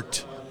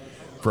Hurt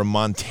from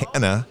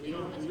Montana,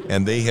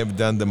 and they have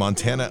done the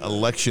Montana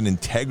Election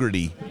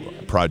Integrity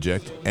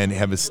Project and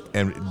have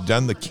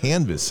done the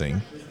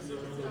canvassing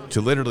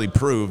to literally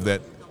prove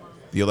that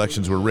the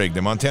elections were rigged.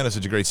 And Montana is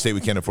such a great state,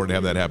 we can't afford to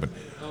have that happen.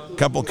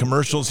 Couple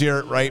commercials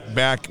here, right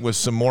back with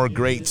some more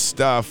great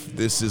stuff.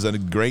 This is a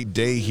great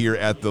day here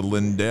at the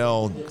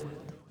Lindell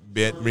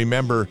bit.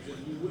 Remember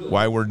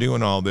why we're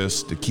doing all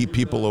this, to keep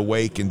people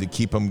awake and to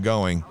keep them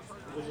going.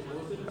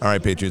 All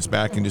right, Patriots,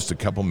 back in just a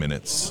couple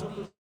minutes.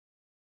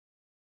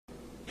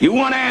 You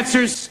want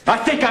answers? I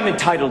think I'm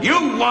entitled. You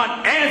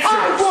want answers?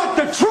 I want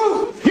the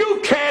truth!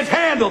 You can't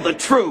handle the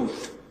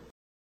truth!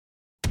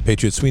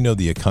 Patriots, we know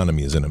the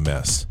economy is in a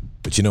mess,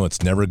 but you know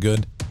it's never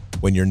good?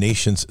 When your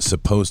nation's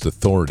supposed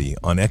authority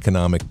on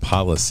economic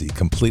policy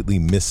completely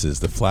misses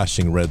the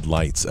flashing red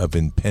lights of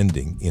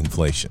impending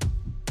inflation.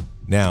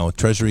 Now,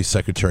 Treasury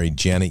Secretary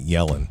Janet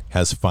Yellen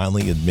has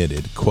finally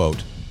admitted,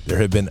 quote, there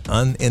have been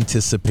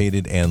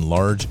unanticipated and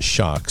large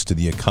shocks to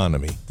the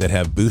economy that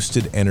have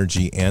boosted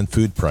energy and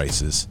food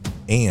prices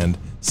and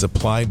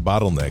supply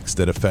bottlenecks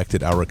that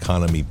affected our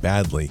economy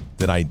badly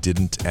that I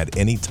didn't at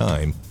any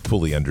time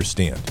fully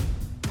understand.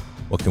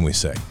 What can we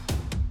say?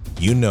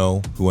 You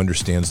know who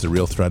understands the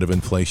real threat of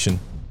inflation?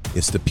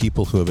 It's the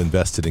people who have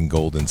invested in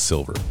gold and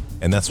silver,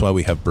 and that's why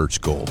we have Birch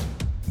Gold.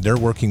 They're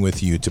working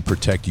with you to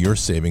protect your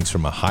savings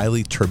from a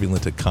highly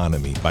turbulent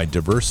economy by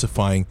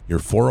diversifying your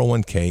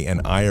 401k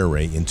and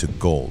IRA into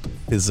gold,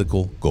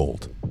 physical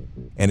gold.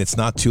 And it's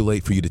not too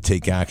late for you to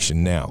take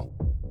action now.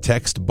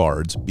 Text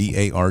BARDS,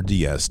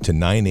 B-A-R-D-S, to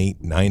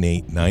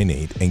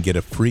 989898 and get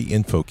a free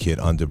info kit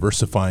on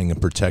diversifying and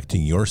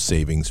protecting your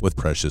savings with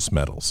precious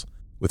metals.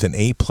 With an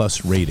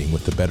A-plus rating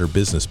with the Better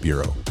Business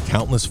Bureau,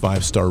 countless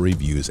 5-star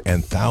reviews,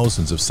 and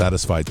thousands of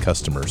satisfied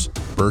customers,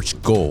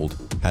 Birch Gold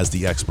has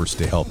the experts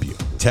to help you.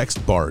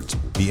 Text BARDS,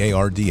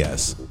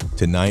 B-A-R-D-S,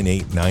 to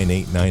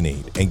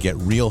 989898 and get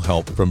real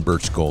help from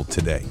Birch Gold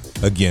today.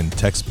 Again,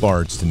 text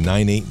BARDS to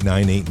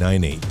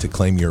 989898 to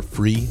claim your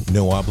free,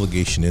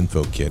 no-obligation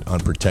info kit on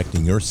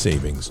protecting your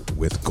savings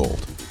with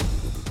gold.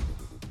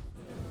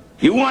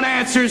 You want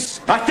answers?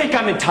 I think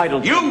I'm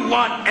entitled. You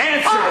want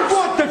answers? I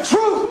want the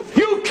truth!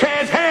 You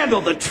can't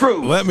handle the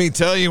truth! Let me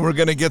tell you, we're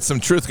going to get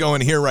some truth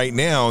going here right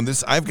now.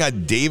 I've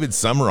got David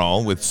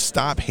Summerall with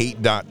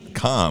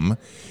StopHate.com,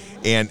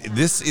 and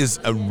this is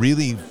a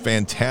really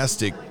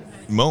fantastic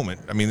moment.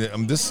 I mean,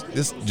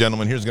 this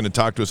gentleman here is going to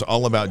talk to us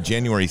all about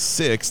January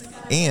 6th,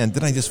 and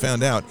then I just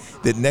found out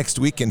that next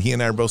weekend he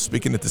and I are both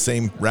speaking at the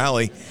same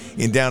rally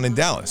down in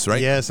Dallas,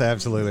 right? Yes,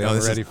 absolutely. I'm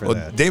ready for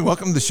that. Dave,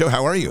 welcome to the show.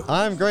 How are you?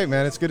 I'm great,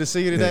 man. It's good to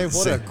see you today.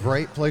 What a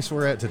great place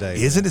we're at today.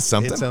 Isn't it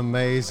something? It's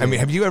amazing. I mean,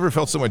 have you ever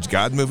felt so much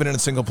God moving in a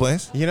single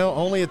place? You know,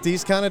 only at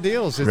these kind of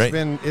deals.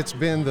 It's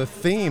been the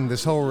theme,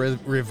 this whole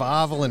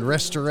revival and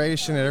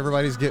restoration, and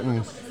everybody's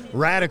getting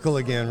radical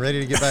again,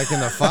 ready to get back in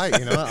the fight.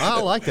 You know, I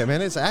like that,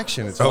 man. It's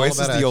action. It's all about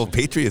action. The old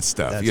Patriot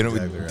stuff. That's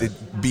exactly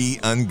right. Be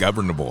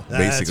ungovernable,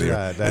 basically.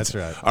 That's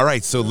right. All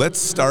right, so let's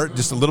start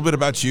just a little bit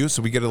about you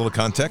so we get a little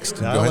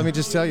context. Let me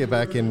just tell you,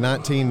 back in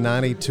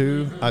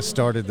 1992, I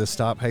started the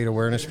Stop Hate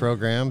Awareness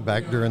program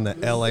back during the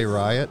LA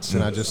riots,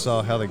 and I just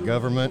saw how the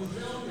government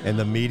and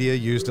the media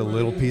used a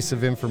little piece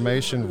of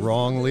information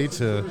wrongly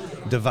to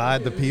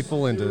divide the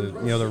people into,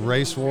 the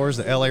race wars,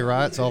 the LA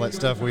riots, all that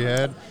stuff we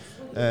had.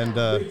 And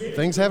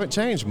things haven't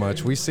changed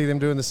much. We see them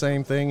doing the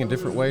same thing in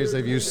different ways.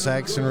 They've used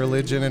sex and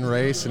religion and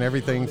race and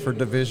everything for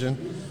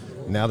division.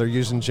 Now they're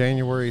using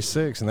January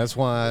 6th, and that's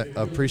why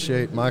I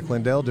appreciate Mike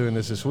Lindell doing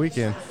this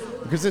weekend,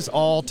 because this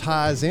all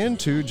ties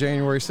into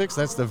January 6th.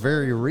 That's the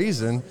very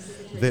reason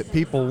that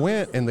people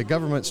went, and the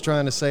government's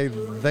trying to say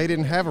they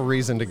didn't have a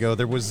reason to go.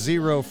 There was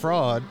zero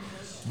fraud.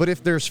 But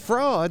if there's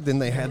fraud, then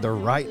they had the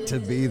right to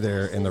be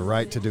there and the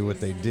right to do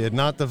what they did.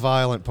 Not the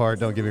violent part,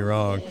 don't get me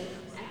wrong.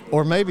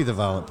 Or maybe the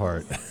violent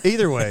part.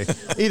 Either way,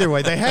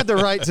 they had the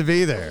right to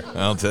be there.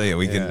 I'll tell you,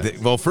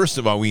 well, first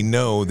of all, we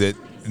know that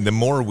the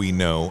more we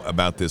know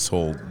about this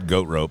whole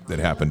goat rope that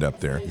happened up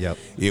there,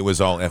 it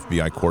was all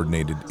FBI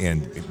coordinated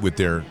and with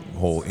their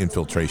whole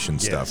infiltration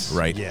stuff,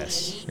 right?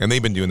 Yes. And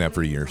they've been doing that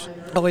for years.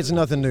 Oh, it's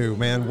nothing new,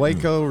 man.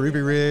 Waco,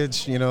 Ruby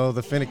Ridge, the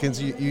Finnegans,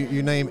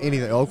 you name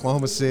anything.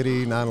 Oklahoma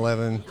City,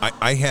 9/11.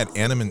 I had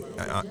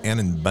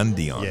Anan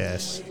Bundy on.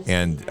 Yes.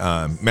 And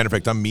matter of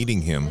fact, I'm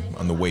meeting him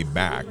on the way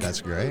back.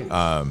 That's great.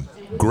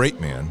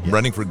 Great man,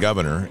 running for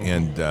governor,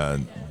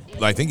 and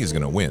I think he's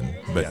going to win.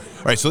 But Yeah.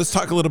 all right, so let's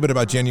talk a little bit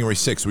about January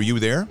 6th. Were you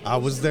there? I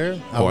was there.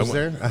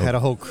 I had a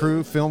whole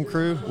film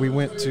crew. We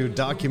went to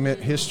document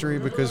history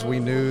because we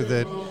knew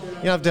that,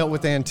 I've dealt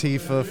with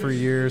Antifa for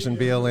years and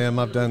BLM.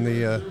 I've done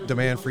the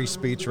demand free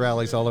speech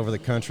rallies all over the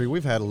country.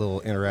 We've had a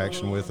little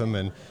interaction with them,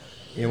 and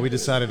we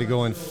decided to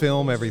go and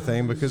film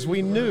everything because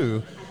we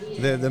knew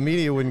that the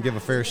media wouldn't give a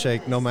fair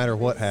shake no matter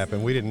what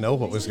happened. We didn't know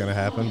what was going to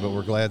happen, but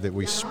we're glad that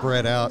we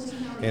spread out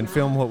and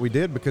filmed what we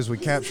did because we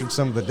captured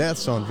some of the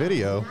deaths on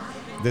video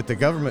that the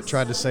government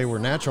tried to say were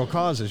natural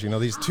causes.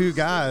 These two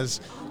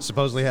guys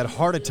supposedly had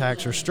heart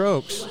attacks or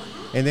strokes.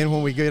 And then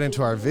when we get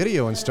into our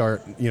video and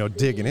start,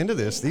 digging into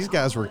this, these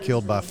guys were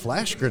killed by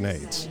flash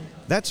grenades.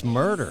 That's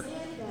murder.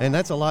 And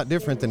that's a lot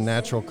different than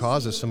natural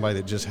causes, somebody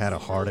that just had a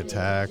heart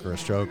attack or a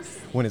stroke.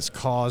 When it's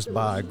caused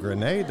by a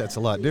grenade, that's a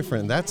lot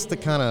different. And that's the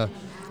kind of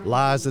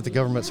lies that the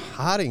government's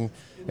hiding.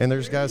 And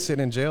there's guys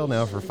sitting in jail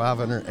now for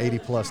 580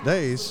 plus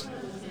days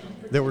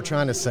that were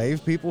trying to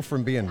save people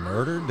from being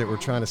murdered, that were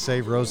trying to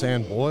save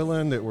Roseanne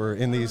Boylan, that were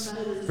in these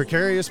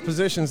precarious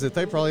positions that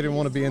they probably didn't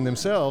want to be in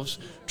themselves,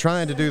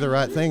 trying to do the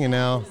right thing, and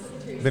now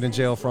been in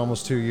jail for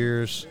almost 2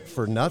 years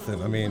for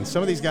nothing. I mean,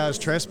 some of these guys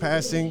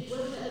trespassing,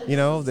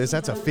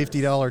 that's a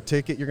 $50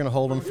 ticket. You're going to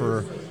hold them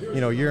for,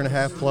 a year and a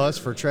half plus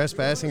for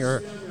trespassing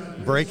or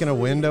breaking a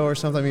window or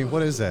something. I mean,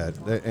 what is that?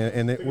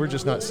 And we're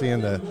just not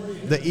seeing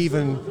the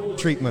even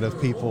treatment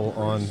of people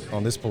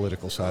on this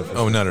political side.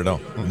 Oh, not at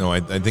all. No, I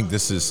think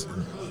this is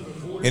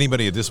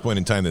anybody at this point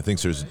in time that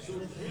thinks there's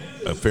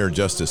a fair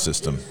justice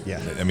system.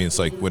 Yeah. I mean, it's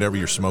like whatever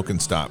you're smoking,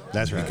 stop.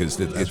 That's right. Because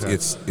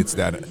it's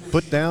that.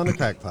 Put down the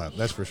crack pipe.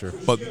 That's for sure.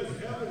 But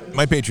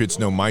my Patriots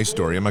know my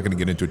story. I'm not going to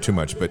get into it too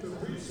much, but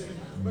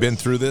been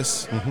through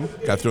this,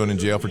 got thrown in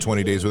jail for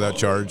 20 days without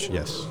charge.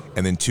 Yes.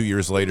 And then 2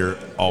 years later,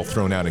 all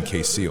thrown out and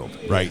case sealed.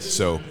 Right. Yes.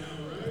 So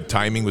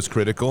timing was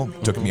critical.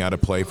 Took me out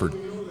of play for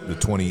the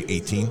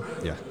 2018.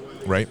 Yeah.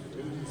 Right.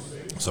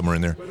 Somewhere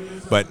in there.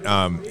 But,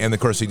 and of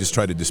course, they just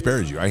tried to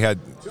disparage you.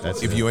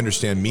 If you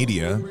understand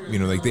media,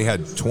 they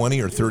had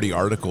 20 or 30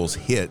 articles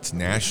hit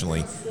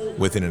nationally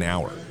within an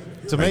hour.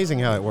 It's amazing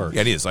how it works.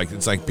 Yeah, it is.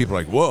 It's like people are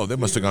like, whoa, that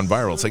must have gone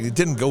viral. It's like it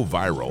didn't go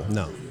viral.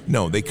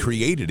 No, they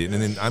created it,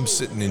 and then I'm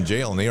sitting in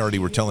jail, and they already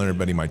were telling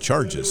everybody my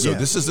charges. So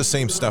this is the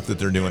same stuff that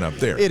they're doing up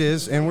there. It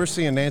is, and we're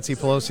seeing Nancy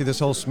Pelosi, this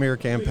whole smear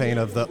campaign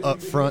of the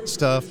upfront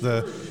stuff,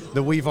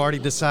 the we've already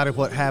decided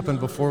what happened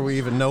before we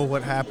even know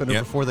what happened or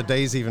before the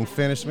day's even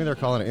finished. I mean, they're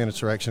calling it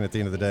insurrection at the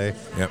end of the day.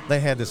 Yep. They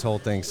had this whole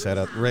thing set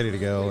up, ready to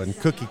go, and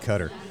cookie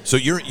cutter. So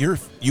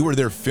you were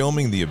there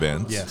filming the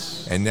events.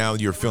 Yes. And now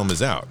your film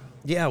is out.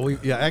 Yeah,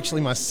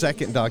 actually my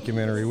second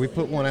documentary. We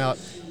put one out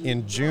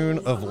in June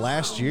of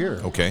last year.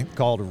 Okay.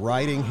 Called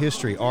Writing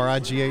History,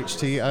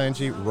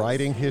 RIGHTING,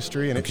 Writing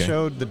History, and it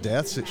showed the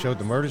deaths, it showed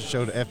the murders, it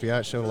showed the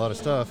FBI, it showed a lot of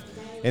stuff.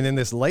 And then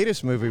this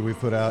latest movie we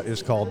put out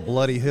is called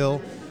Bloody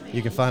Hill.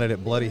 You can find it at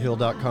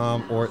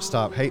bloodyhill.com or at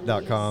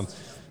stophate.com.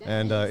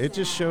 And it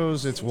just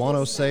shows it's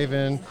Wano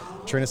Savin,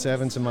 Trennis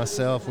Evans, and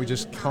myself. We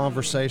just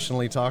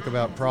conversationally talk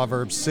about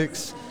Proverbs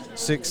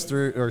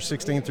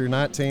 16 through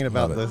 19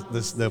 about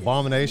the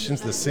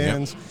abominations, the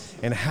sins,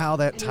 and how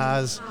that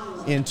ties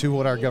into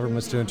what our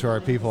government's doing to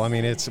our people. I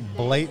mean, it's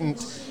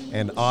blatant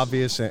and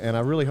obvious, and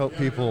I really hope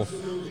people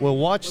will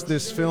watch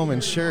this film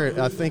and share it.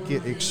 I think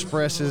it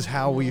expresses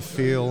how we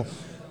feel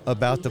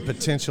about the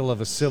potential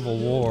of a civil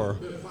war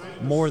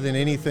more than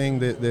anything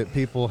that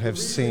people have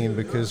seen,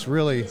 because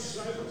really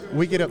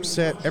we get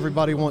upset,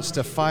 everybody wants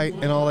to fight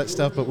and all that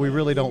stuff, but we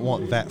really don't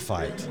want that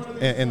fight.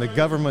 And the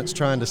government's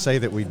trying to say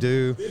that we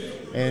do.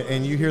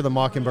 And you hear the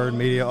Mockingbird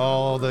media,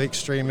 all the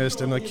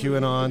extremists and the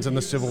QAnons and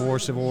the Civil War.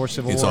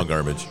 It's all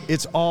garbage.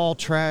 It's all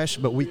trash,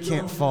 but we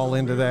can't fall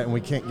into that, and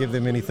we can't give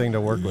them anything to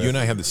work with. You and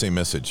I have the same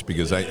message,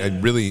 because I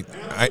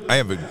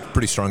have a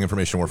pretty strong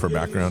information warfare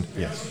background.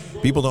 Yes.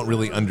 People don't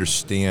really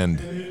understand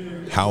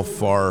how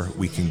far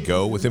we can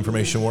go with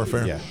information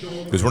warfare. Yeah.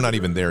 Because we're not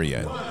even there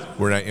yet.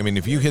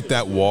 If you hit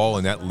that wall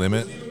and that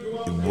limit,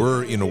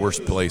 we're in a worse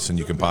place than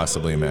you can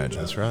possibly imagine.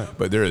 That's right.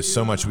 But there is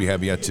so much we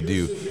have yet to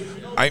do.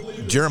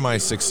 Jeremiah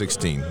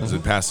 6:16 is a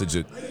passage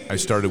that I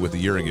started with a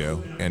year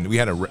ago, and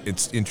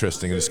it's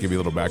interesting. I'll just give you a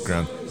little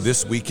background.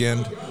 This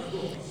weekend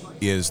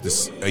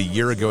a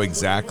year ago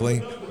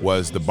exactly,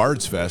 was the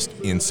Bards Fest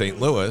in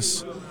St.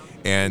 Louis,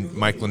 and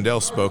Mike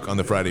Lindell spoke on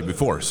the Friday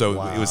before.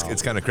 So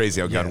it's kind of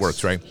crazy how God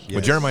works, right? Yes.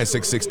 But Jeremiah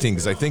 6:16,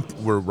 because I think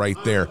we're right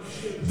there.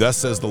 Thus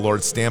says the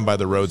Lord, stand by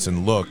the roads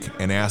and look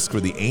and ask for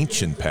the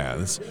ancient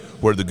paths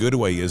where the good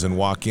way is, and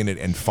walk in it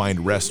and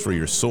find rest for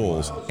your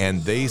souls.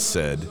 And they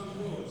said,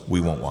 we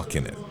won't walk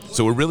in it.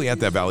 So we're really at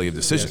that valley of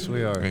decision. Yes,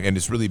 we are. And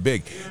it's really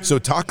big. So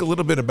talk a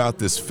little bit about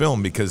this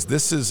film, because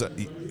this is,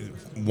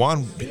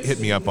 Juan hit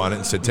me up on it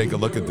and said, take a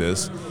look at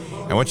this.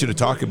 I want you to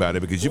talk about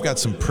it, because you've got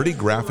some pretty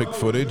graphic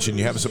footage and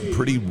you have some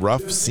pretty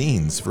rough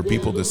scenes for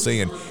people to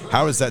see. And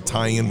how does that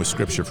tie in with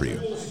Scripture for you?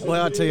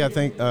 Well, I'll tell you, I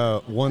think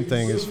one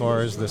thing as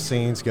far as the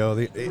scenes go,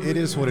 it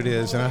is what it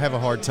is. And I have a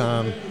hard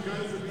time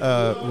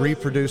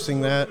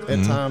reproducing that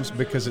at times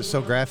because it's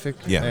so graphic.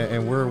 Yeah.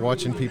 And we're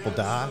watching people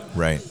die.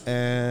 Right.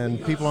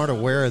 And people aren't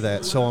aware of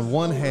that. So on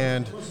one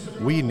hand,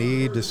 we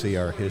need to see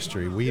our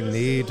history. We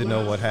need to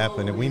know what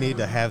happened, and we need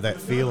to have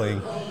that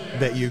feeling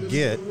that you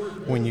get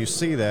when you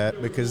see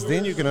that, because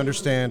then you can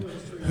understand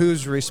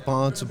who's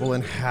responsible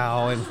and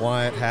how and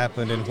why it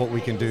happened and what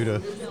we can do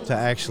to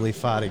actually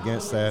fight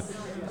against that.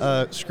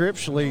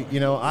 Scripturally,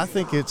 I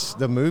think it's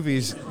the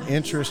movie's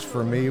interest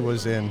for me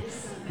was in,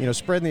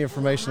 spreading the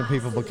information to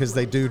people because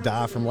they do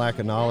die from lack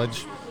of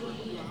knowledge.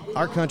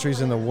 Our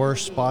country's in the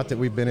worst spot that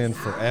we've been in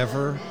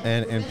forever,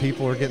 and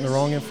people are getting the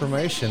wrong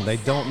information. They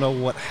don't know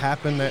what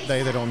happened that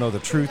day. They don't know the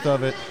truth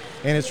of it,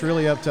 and it's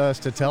really up to us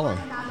to tell them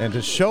and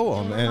to show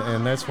them,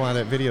 and that's why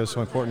that video is so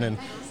important. And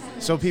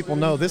so people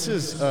know this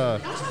is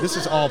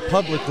all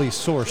publicly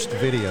sourced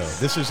video.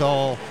 This is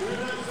all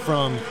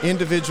from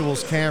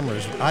individuals'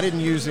 cameras. I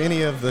didn't use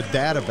any of the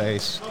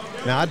database.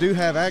 Now, I do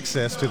have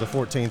access to the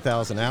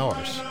 14,000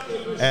 hours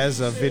as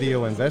a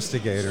video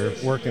investigator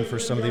working for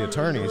some of the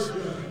attorneys,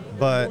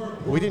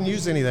 but we didn't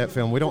use any of that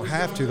film. We don't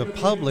have to. The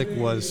public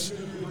was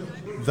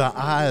the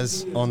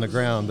eyes on the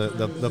ground.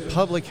 The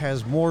public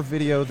has more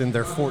video than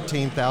their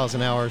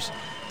 14,000 hours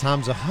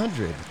times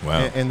 100.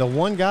 Wow. And the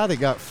one guy that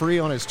got free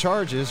on his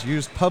charges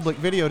used public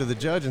video to the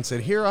judge and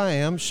said, here I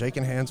am,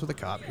 shaking hands with a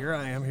cop. Here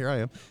I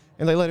am.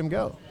 And they let him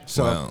go.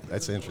 So wow.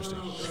 That's interesting.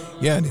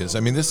 Yeah, it is. I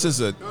mean, this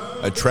is a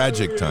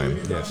tragic time.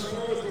 Yes.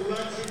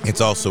 It's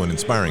also an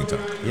inspiring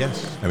time.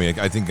 Yes. I mean,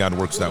 I think God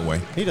works that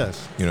way. He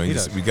does.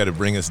 We got to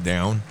bring us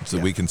down so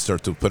we can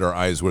start to put our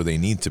eyes where they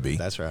need to be.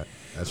 That's right.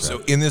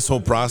 So in this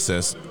whole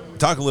process,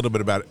 talk a little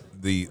bit about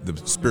the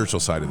spiritual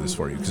side of this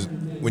for you, because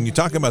when you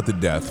talk about the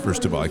death,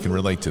 first of all, I can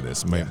relate to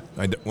this.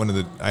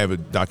 I have a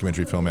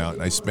documentary film out,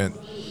 and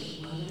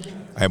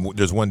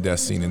there's one death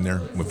scene in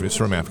there. It's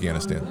from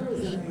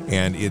Afghanistan,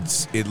 and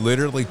it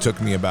literally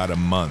took me about a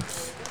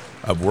month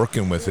of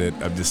working with it,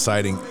 of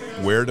deciding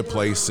where to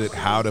place it,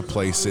 how to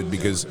place it,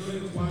 because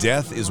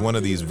death is one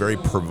of these very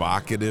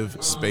provocative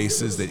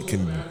spaces that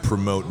can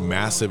promote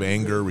massive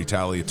anger,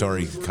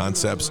 retaliatory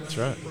concepts. That's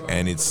right.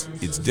 And it's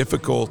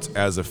difficult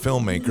as a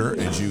filmmaker,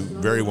 as you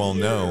very well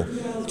know,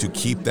 to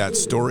keep that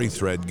story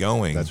thread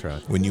going. That's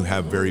right. When you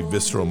have very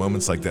visceral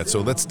moments like that. So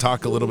let's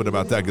talk a little bit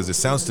about that, because it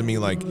sounds to me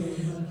like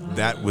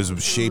that was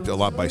shaped a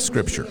lot by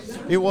Scripture.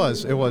 It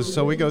was.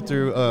 So we go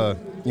through,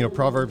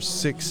 Proverbs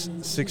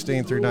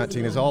 6:16 through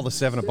 19 is all the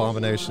 7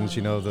 abominations,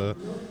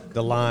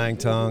 the lying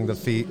tongue, the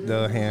feet,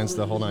 the hands,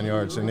 the whole 9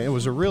 yards. And it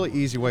was a really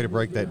easy way to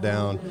break that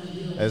down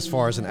as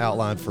far as an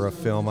outline for a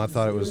film. I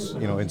thought it was,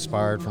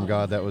 inspired from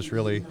God. That was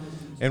really,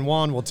 and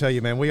Juan will tell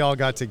you, man, we all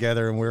got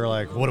together and we were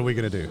like, what are we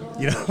going to do?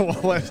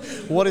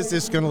 What is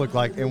this going to look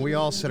like? And we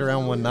all sat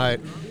around one night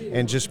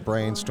and just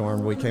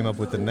brainstormed. We came up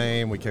with the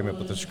name, we came up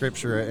with the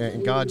scripture,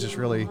 and God just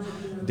really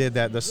did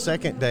that. The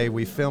second day,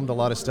 we filmed a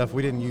lot of stuff.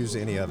 We didn't use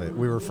any of it.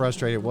 We were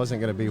frustrated. It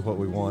wasn't going to be what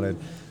we wanted.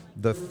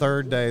 The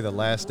third day, the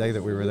last day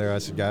that we were there, I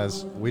said,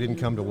 guys, we didn't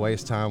come to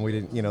waste time. We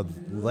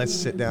didn't, let's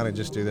sit down and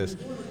just do this.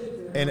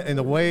 And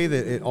the way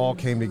that it all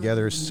came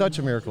together is such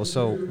a miracle.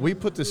 So we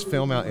put this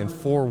film out in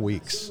 4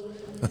 weeks.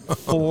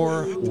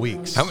 4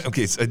 weeks.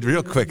 Okay, so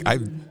real quick,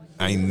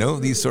 I know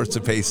these sorts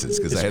of paces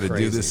because I had to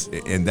do this,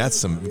 and that's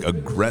some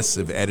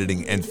aggressive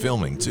editing and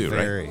filming too, right?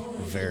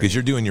 Very. Because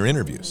you're doing your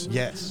interviews.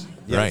 Yes.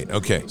 Right,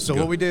 okay. So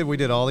what we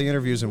did all the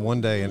interviews in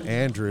one day, and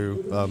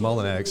Andrew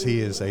Mullinax, he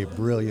is a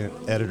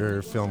brilliant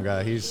editor, film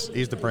guy. He's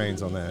the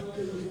brains on that.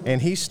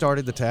 And he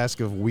started the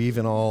task of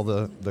weaving all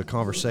the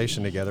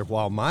conversation together,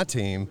 while my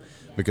team,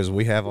 because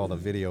we have all the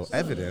video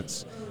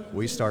evidence,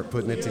 we start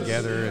putting it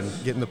together and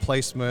getting the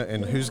placement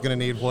and who's going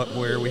to need what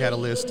where. We had a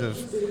list of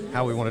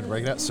how we wanted to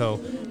break it out. So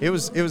it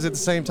was at the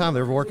same time.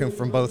 They were working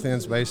from both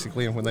ends,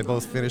 basically, and when they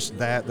both finished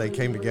that, they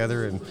came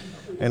together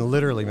and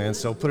literally, man,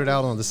 so put it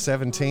out on the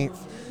 17th.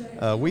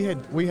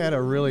 We had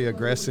a really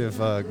aggressive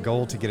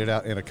goal to get it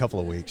out in a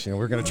couple of weeks.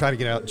 We're going to try to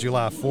get it out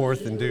July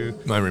 4th and do.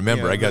 I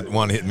remember I got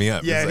one hitting me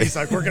up. Yeah, he's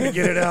like, we're going to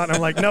get it out, and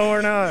I'm like, no,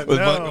 we're not.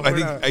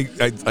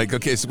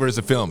 Okay, so where's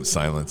the film?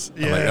 Silence.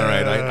 Yeah, I'm like, all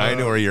right, I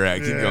know where you're at.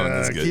 Keep going.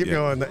 That's good. Keep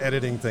going. The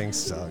editing thing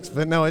sucks,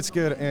 but no, it's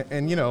good.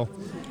 And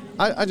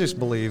I just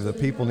believe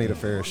that people need a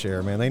fair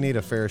share, man. They need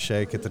a fair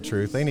shake at the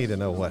truth. They need to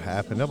know what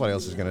happened. Nobody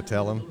else is going to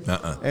tell them.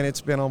 And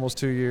it's been almost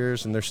 2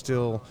 years, and they're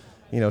still.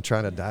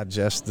 Trying to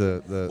digest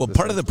the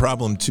part of the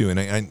problem too,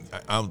 and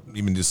I'll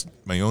even just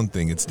my own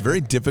thing. It's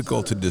very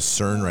difficult to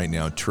discern right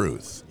now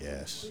truth.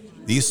 Yes.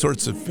 These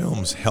sorts of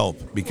films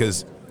help,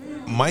 because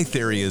my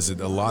theory is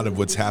that a lot of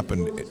what's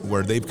happened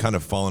where they've kind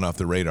of fallen off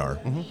the radar.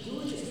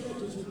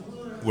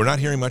 Mm-hmm. We're not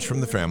hearing much from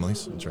the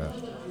families. That's right.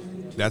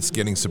 That's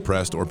getting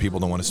suppressed, or people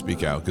don't want to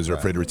speak out because they're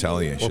afraid of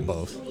retaliation. Or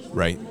both.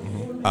 Right.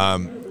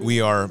 Mm-hmm.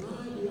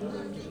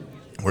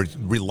 We're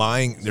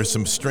relying. There's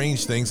some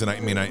strange things, and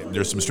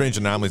there's some strange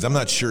anomalies. I'm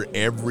not sure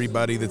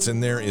everybody that's in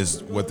there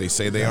is what they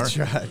say they are. That's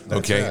right.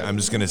 Okay, I'm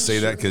just going to say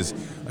that because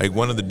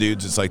one of the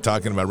dudes is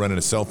talking about running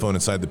a cell phone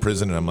inside the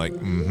prison, and I'm like,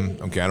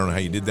 okay, I don't know how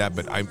you did that,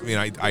 but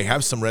I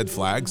have some red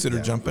flags that are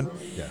jumping.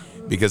 Yeah.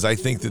 Because I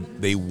think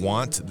that they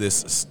want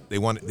this.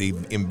 They've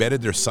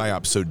embedded their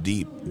psyop so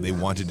deep. They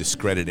want to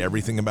discredit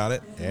everything about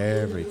it.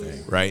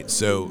 Everything. Right.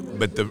 So,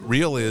 but the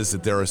real is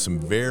that there are some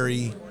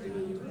very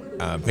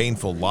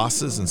painful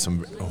losses and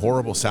some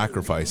horrible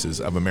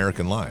sacrifices of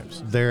American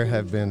lives. There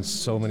have been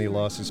so many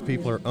losses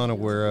people are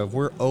unaware of.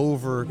 We're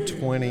over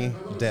 20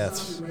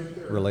 deaths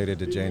related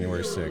to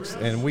January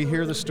 6th. And we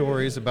hear the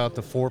stories about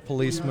the 4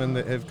 policemen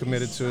that have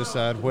committed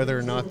suicide. Whether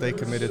or not they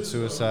committed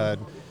suicide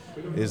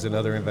is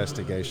another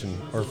investigation,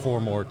 or 4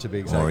 more to be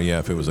exact. Or, yeah,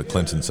 if it was a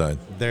Clinton side.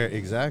 There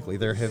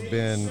have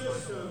been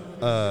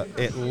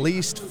at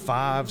least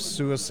 5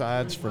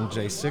 suicides from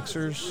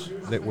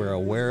J6ers that we're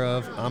aware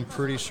of. I'm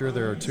pretty sure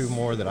there are 2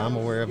 more that I'm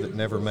aware of that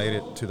never made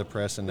it to the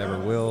press and never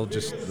will,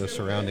 just the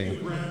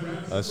surrounding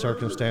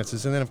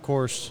circumstances. And then, of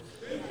course,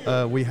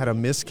 we had a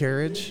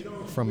miscarriage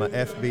from an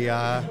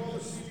FBI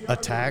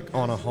attack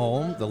on a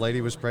home. The lady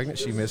was pregnant.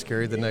 She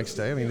miscarried the next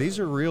day. I mean, these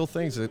are real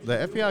things. The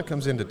FBI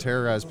comes in to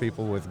terrorize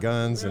people with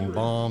guns and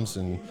bombs,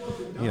 and,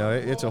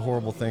 it's a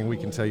horrible thing. We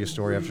can tell you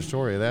story after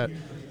story of that.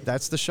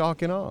 That's the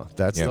shock and awe.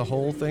 That's the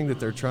whole thing, that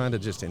they're trying to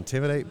just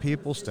intimidate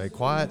people, stay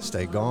quiet,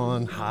 stay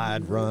gone,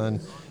 hide, run,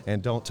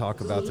 and don't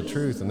talk about the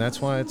truth. And that's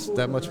why it's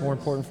that much more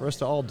important for us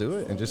to all do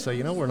it and just say,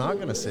 we're not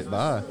going to sit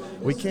by.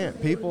 We can't.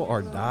 People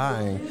are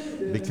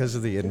dying because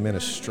of the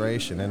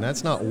administration, and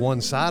that's not one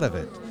side of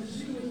it.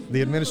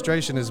 The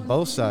administration is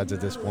both sides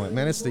at this point.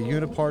 Man, it's the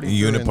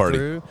uniparty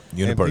through.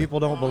 And people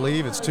don't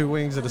believe it's 2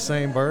 wings of the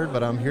same bird,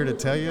 but I'm here to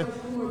tell you,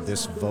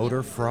 this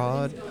voter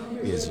fraud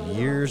is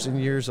years and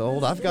years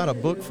old. I've got a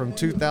book from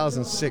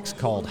 2006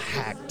 called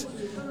Hacked,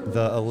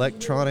 the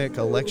electronic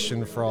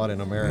election fraud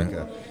in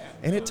America.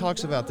 And it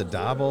talks about the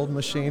Diebold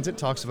machines. It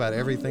talks about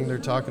everything they're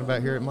talking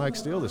about here at Mike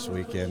Steele this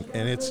weekend.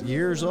 And it's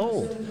years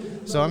old.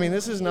 So,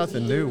 this is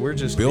nothing new. We're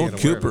just Bill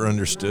Cooper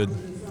understood.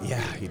 Yeah,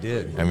 he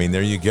did.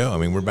 There you go.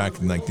 We're back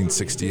in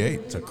 1968.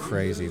 It's a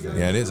crazy thing.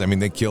 Yeah, it is.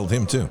 They killed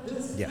him too.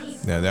 Yeah.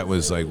 Yeah, that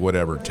was like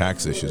whatever,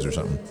 tax issues or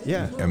something.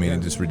 Yeah.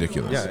 It's just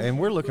ridiculous. Yeah, and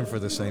we're looking for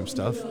the same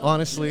stuff,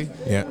 honestly.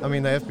 Yeah. The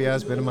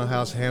FBI's been in my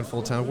house a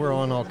handful of times. We're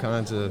on all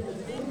kinds of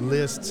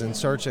lists and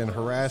search and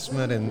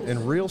harassment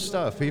and real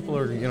stuff. People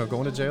are,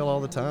 going to jail all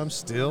the time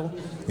still.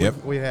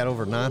 Yep. We had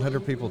over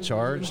 900 people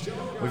charged.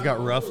 We've got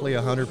roughly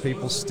 100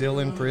 people still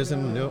in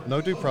prison.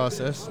 No due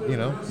process,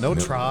 no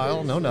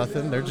trial, no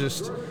nothing. They're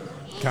just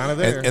kind of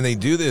there. And they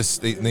do this,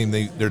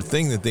 their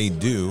thing that they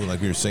do, like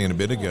we were saying a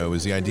bit ago,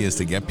 is the idea is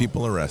to get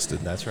people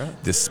arrested. That's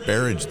right.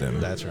 Disparage them.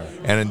 That's right.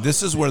 And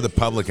this is where the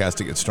public has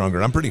to get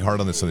stronger. I'm pretty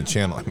hard on this on the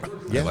channel. I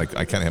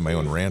kind of had my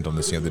own rant on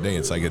this the other day.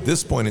 It's like, at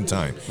this point in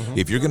time,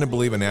 if you're going to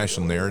believe a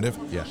national narrative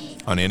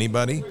on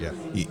anybody,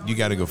 you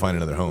got to go find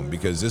another home,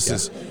 because this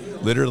is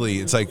literally,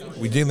 it's like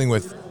we're dealing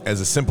with, as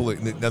a simple,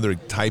 another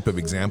type of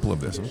example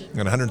of this. We've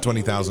got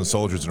 120,000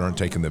 soldiers that aren't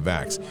taking the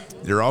vax.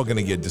 They're all going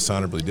to get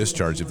dishonorably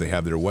discharged if they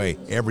have their way.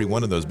 Every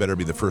one of those better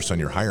be the first on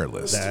your hire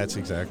list. That's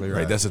exactly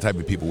right. That's the type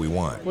of people we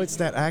want. Well, it's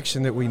that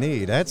action that we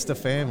need. That's the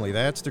family.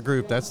 That's the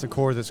group. That's the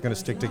core that's going to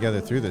stick together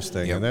through this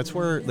thing. Yep. And that's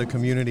where the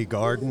community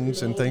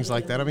gardens and things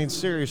like that.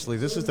 Seriously,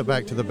 this is the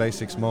back to the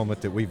basics moment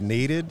that we've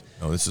needed.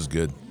 Oh, this is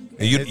good.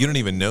 You don't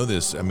even know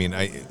this.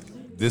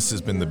 This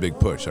has been the big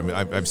push.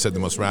 I've said the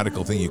most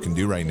radical thing you can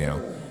do right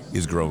now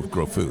is grow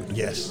food.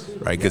 Yes.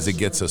 Right? Because it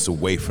gets us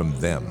away from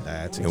them.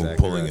 That's exactly. And we're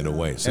pulling it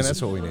away. So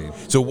that's what we need.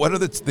 So what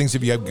other things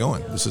have you had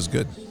going? This is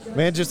good.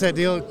 Man, just that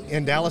deal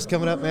in Dallas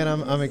coming up, man.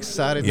 I'm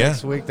excited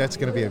next week. That's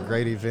going to be a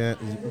great event.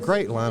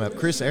 Great lineup.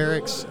 Chris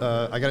Eriks,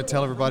 I got to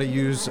tell everybody,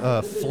 use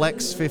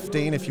Flex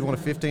 15 if you want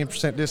a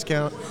 15%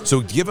 discount.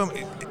 So give them,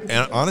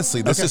 and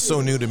honestly, this is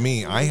so new to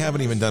me. I haven't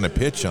even done a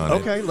pitch on it.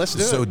 Okay, let's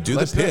do it. So do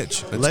the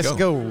pitch. Let's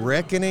go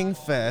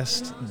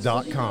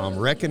reckoningfest.com.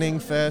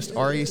 Reckoningfest,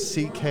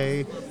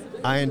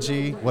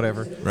 RECKING,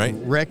 whatever. Right.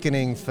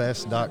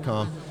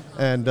 Reckoningfest.com.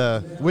 And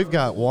we've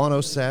got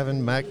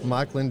 107,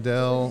 Mike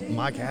Lindell,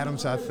 Mike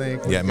Adams, I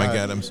think. Yeah, Mike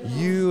Adams.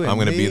 You and I'm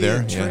going to be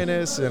there.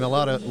 Trennis, and a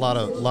lot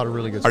of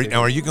really good stuff.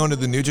 Are you going to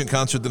the Nugent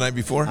concert the night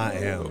before? I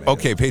am. Man.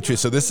 Okay,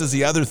 Patriots. So this is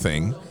the other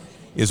thing,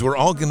 is we're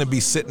all going to be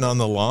sitting on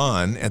the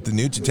lawn at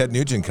the Ted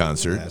Nugent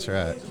concert. That's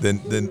right.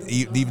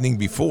 The evening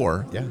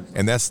before. Yeah.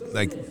 And that's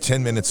like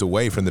 10 minutes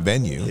away from the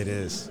venue. It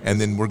is. And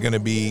then we're going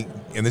to be,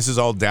 and this is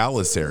all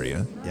Dallas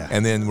area. Yeah.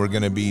 And then we're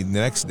going to be the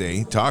next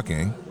day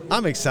talking.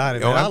 I'm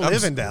excited, man. I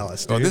live in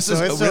Dallas, dude.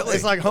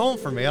 It's like home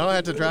for me. I don't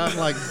have to drive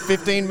like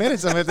 15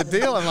 minutes. I'm at the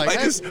deal. I'm like,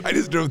 I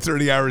just drove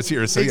 30 hours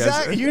here. So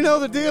exactly. Yes. You know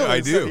the deal.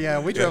 I do. Yeah,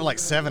 we drove like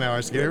 7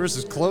 hours to get here. It was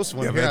this close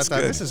one. I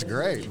thought, this is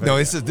great.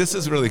 No, this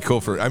is really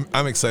cool.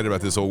 I'm excited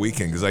about this whole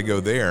weekend because I go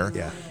there.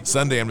 Yeah.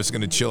 Sunday, I'm just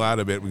going to chill out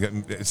a bit. We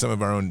got some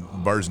of our own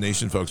Bars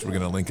Nation folks. We're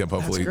going to link up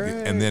hopefully. That's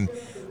great. And then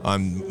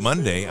on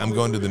Monday, I'm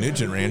going to the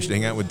Nugent Ranch to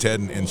hang out with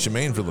Ted and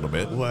Shemaine for a little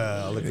bit.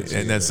 Well, look at you.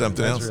 And that's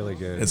something else. That's really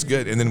good. It's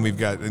good. And then we've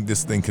got,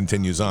 this thing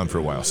continues on for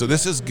a while. So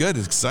this is good.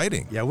 It's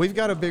exciting. Yeah, we've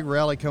got a big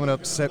rally coming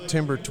up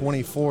September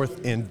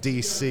 24th in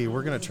D.C.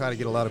 We're going to try to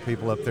get a lot of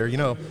people up there.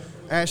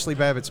 Ashley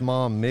Babbitt's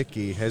mom,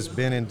 Mickey, has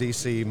been in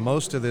D.C.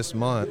 most of this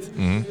month.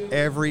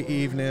 Every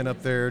evening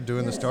up there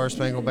doing the Star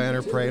Spangled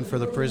Banner, praying for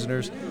the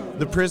prisoners.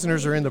 The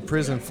prisoners are in the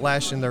prison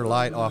flashing their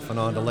light off and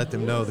on to let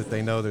them know that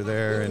they know they're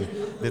there and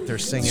that they're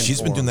singing.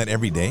 She's been doing that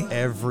every day?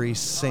 Every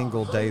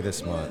single day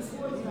this month.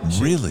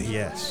 Really?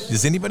 Yes.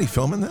 Is anybody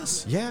filming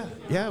this? Yeah.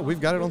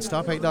 We've got it on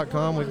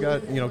StopHate.com. We've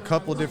got, a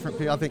couple of different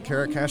people. I think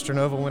Kara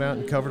Castronova went out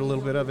and covered a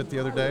little bit of it the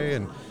other day.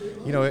 And,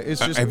 it's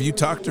just... Have you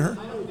talked to her?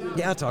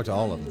 Yeah, I talked to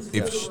all of them.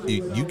 If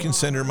you can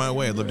send her my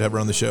way, I'd love to have her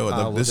on the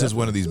show. This is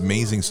one of these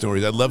amazing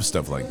stories. I love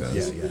stuff like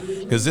this.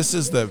 Yeah. Because this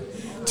is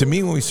to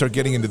me, when we start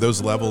getting into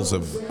those levels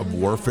of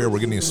warfare, we're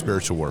getting into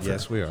spiritual warfare.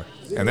 Yes, we are.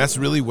 And that's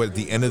really what, at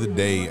the end of the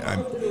day,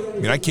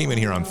 I came in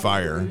here on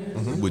fire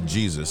with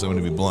Jesus. I'm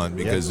going to be blunt,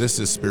 because this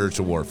is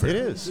spiritual warfare. It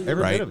is.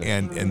 Every right? bit of it.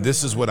 And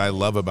this is what I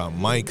love about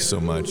Mike so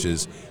much,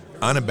 is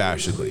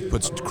unabashedly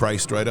puts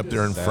Christ right up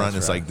there in front.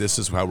 It's like, this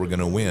is how we're going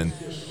to win.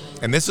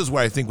 And this is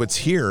why I think what's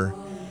here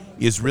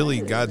is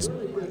really God's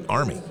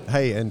army.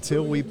 Hey,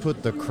 until we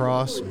put the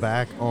cross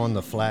back on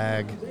the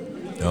flag.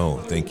 Oh,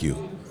 thank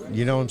you.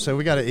 You know what I'm saying?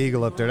 We got an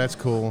eagle up there. That's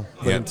cool.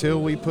 But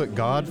until we put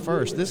God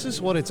first, this is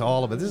what it's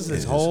all about. This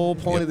is the whole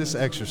point of this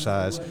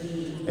exercise.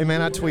 And,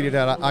 man, I tweeted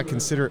out, I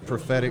consider it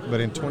prophetic, but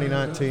in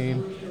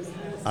 2019,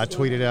 I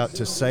tweeted out,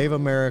 to save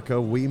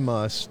America, we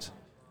must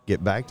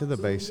get back to the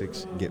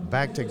basics, get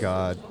back to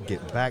God,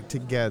 get back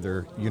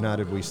together,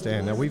 united we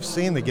stand. Now, we've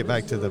seen the get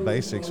back to the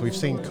basics. We've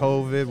seen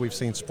COVID. We've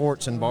seen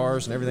sports and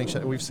bars and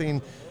everything. We've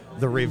seen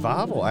the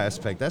revival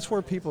aspect. That's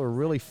where people are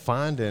really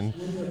finding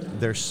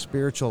their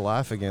spiritual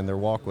life again, their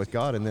walk with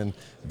God. And then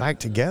back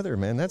together,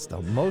 man, that's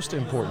the most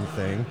important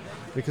thing,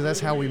 because that's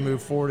how we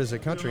move forward as a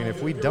country. And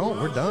if we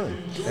don't, we're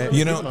done. And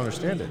people don't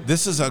understand it.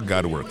 This is how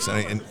God works.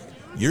 And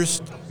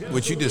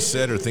what you just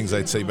said are things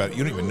I'd say about it.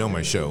 You don't even know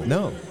my show.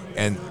 No.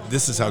 And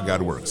this is how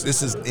God works.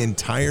 This is the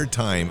entire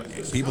time,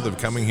 people that are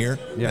coming here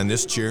in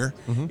this chair,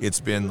 it's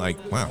been like,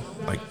 wow,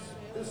 like,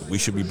 we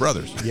should be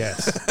brothers.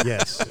 Yes.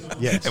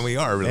 And we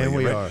are, really. And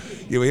we are.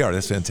 Yeah, we are.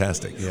 That's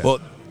fantastic. Yeah. Well,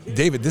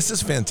 David, this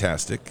is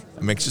fantastic.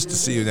 I'm anxious to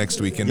see you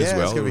next weekend as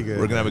well. It's gonna be good.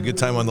 We're going to have a good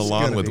time on the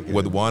lawn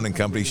with Juan and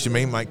company.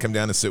 Shemaine might come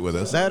down and sit with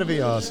us. That'd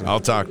be awesome.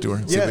 I'll talk to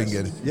her, see if we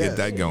can get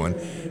that going.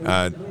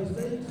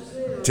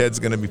 Ted's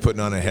going to be putting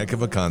on a heck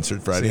of a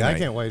concert Friday night. I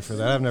can't wait for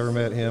that. I've never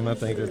met him. I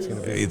think it's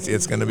going to be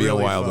it's going to be really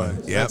a wild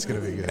one. Yeah, it's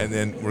going to be good. And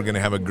then we're going to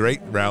have a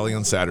great rally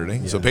on Saturday.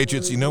 Yeah. So,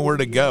 Patriots, you know where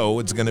to go.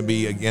 It's going to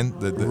be, again,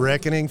 the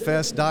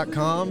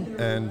reckoningfest.com.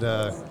 And,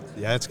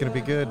 it's going to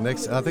be good. I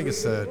think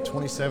it's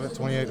 27th,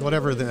 28th,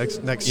 whatever the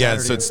next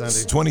Saturday so it's and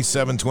Sunday.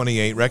 27,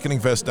 28,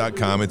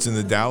 reckoningfest.com. It's in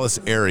the Dallas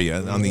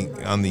area on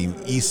the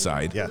east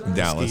side,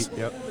 Dallas.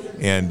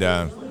 And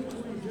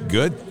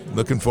good.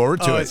 Looking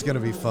forward to it. It's going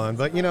to be fun.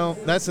 But,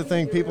 that's the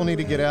thing. People need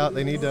to get out.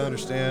 They need to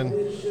understand,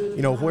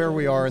 where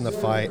we are in the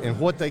fight and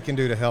what they can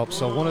do to help.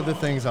 So one of the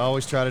things I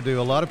always try to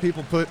do, a lot of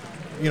people put,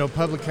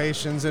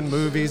 publications and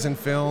movies and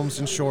films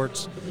and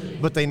shorts,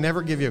 but they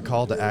never give you a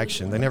call to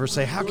action. They never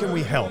say, how can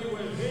we help?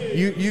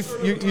 You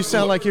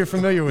sound like you're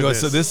familiar with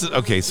this. So this is,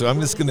 okay, so I'm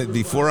just going to,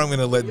 before I'm going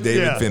to let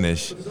David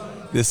finish,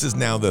 this is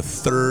now the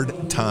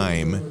third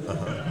time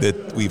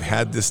that we've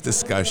had this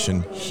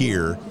discussion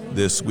here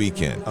this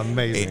weekend.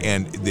 Amazing.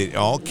 And it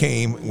all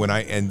came when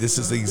and this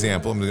is the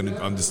example.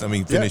 Let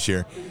me finish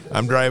here.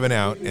 I'm driving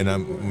out and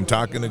I'm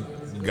talking to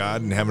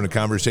God and having a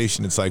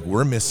conversation. It's like,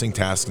 we're missing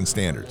tasks and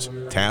standards.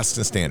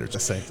 The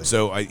same thing.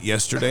 So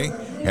yesterday,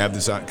 have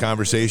this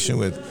conversation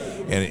with,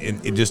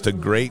 and just a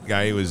great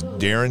guy. It was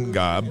Darren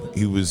Gobb.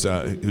 He was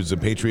a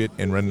Patriot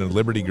and running a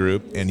Liberty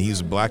Group, and he's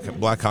a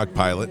Black Hawk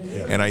pilot.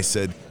 Yeah. And I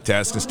said,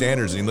 tasks and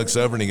standards. And he looks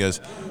over and he goes,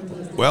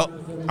 well,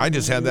 I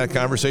just had that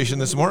conversation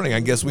this morning. I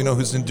guess we know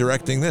who's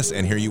directing this,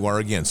 and here you are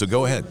again. So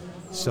go ahead.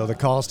 So the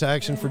calls to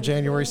action for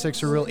January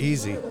 6th are real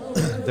easy.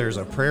 There's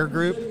a prayer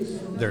group.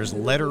 There's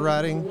letter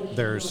writing.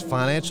 There's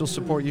financial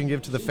support you can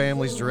give to the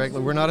families directly.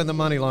 We're not in the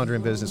money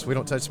laundering business. We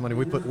don't touch money.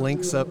 We put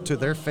links up to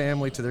their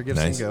family, to their gifts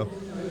and go.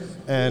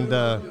 And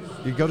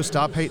you go to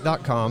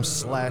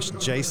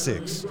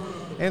StopHate.com/J6.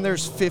 And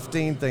there's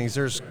 15 things.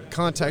 There's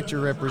contact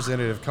your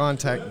representative.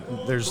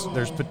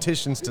 There's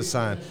petitions to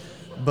sign.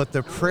 But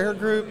the prayer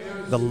group,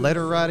 the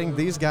letter writing,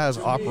 these guys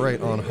operate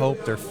on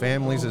hope, their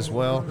families as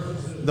well.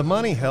 The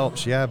money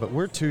helps, but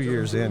we're 2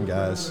 years in,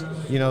 guys.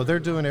 They're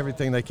doing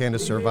everything they can to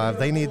survive.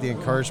 They need the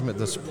encouragement,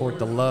 the support,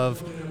 the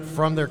love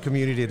from their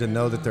community to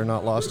know that they're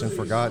not lost and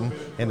forgotten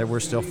and that we're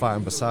still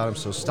fighting beside them.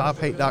 So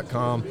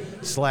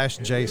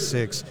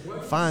StopHate.com/J6.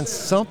 Find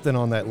something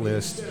on that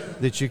list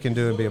that you can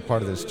do and be a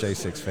part of this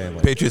J6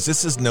 family. Patriots,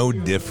 this is no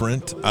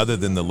different other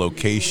than the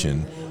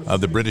location of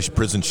the British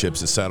prison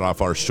ships that sat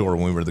off our shore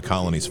when we were the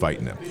colonies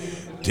fighting them.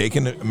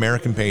 Taking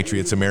American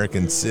patriots,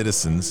 American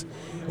citizens,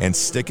 and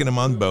sticking them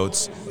on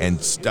boats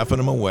and stuffing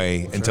them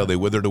away until they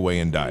withered away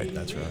and died.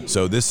 That's right.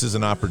 So this is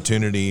an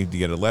opportunity to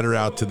get a letter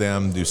out to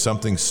them, do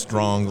something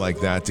strong like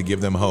that to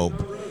give them hope,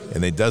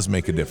 and it does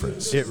make a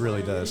difference. It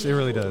really does. It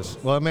really does.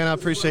 Well, man, I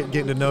appreciate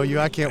getting to know you.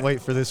 I can't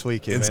wait for this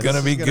weekend. It's going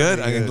to be good.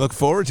 I look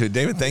forward to it.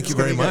 David, thank you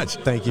very much.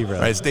 Thank you, brother.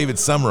 All right, it's David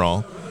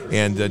Summerall.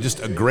 and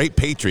just a great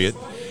patriot.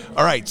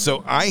 All right,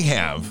 so I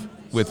have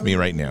with me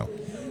right now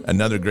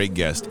another great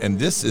guest, and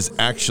this is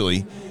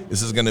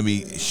going to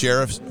be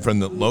Sheriff from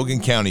the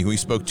Logan County who we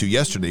spoke to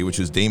yesterday, which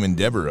was Damon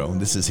Devereaux.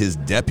 This is his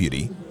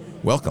deputy.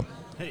 Welcome.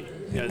 Hey,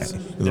 yes. A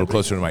little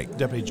closer to the mic.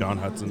 Deputy John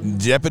Hudson.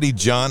 Deputy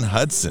John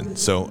Hudson.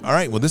 So, all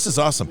right, well, this is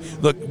awesome.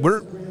 Look,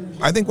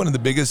 I think one of the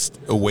biggest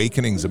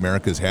awakenings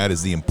America's had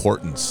is the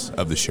importance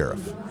of the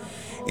sheriff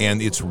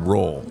and its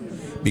role,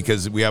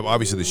 because we have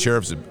obviously the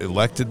sheriff's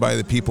elected by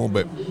the people,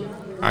 but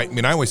I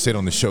always say it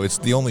on the show, it's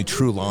the only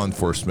true law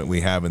enforcement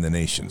we have in the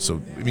nation.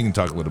 So if you can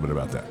talk a little bit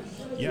about that.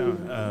 Yeah,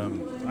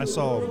 I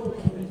saw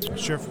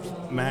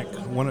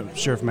one of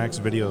Sheriff Mack's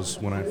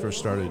videos when I first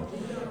started,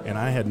 and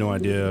I had no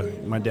idea.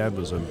 My dad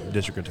was a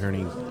district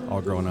attorney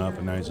all growing up,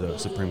 and now he's a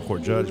Supreme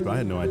Court judge, but I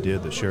had no idea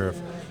the sheriff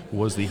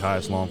was the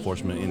highest law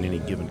enforcement in any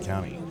given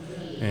county.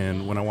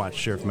 And when I watched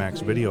Sheriff Mack's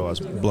video, I was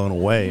blown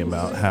away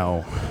about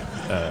how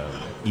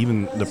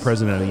even the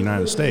President of the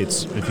United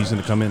States, if he's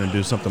going to come in and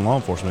do something law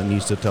enforcement,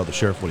 needs to tell the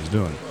sheriff what he's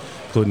doing,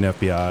 including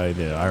FBI,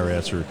 the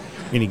IRS, or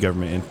any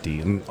government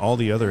entity. And all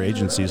the other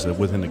agencies that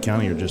within the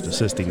county are just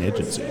assisting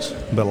agencies.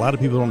 But a lot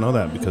of people don't know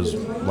that because a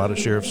lot of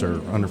sheriffs are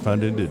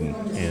underfunded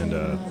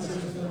and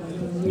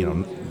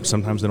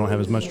sometimes they don't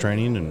have as much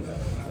training.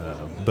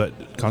 But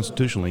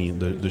constitutionally,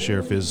 the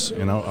sheriff is,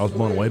 and I was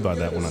blown away by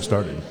that when I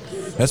started.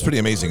 That's pretty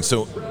amazing.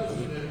 So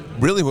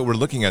really what we're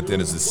looking at then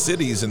is the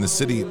cities and the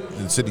city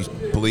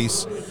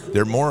police,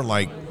 they're more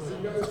like,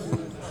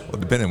 well,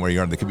 depending on where you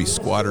are, they could be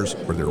squatters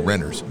or they're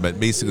renters, but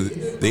basically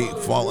they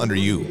fall under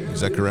you.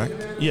 Is that correct?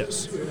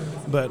 Yes,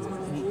 but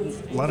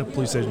a lot of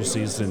police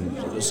agencies,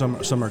 and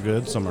some are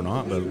good, some are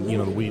not, but we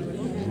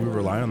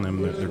rely on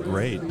them. They're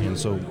great, and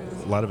so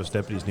a lot of us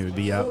deputies need to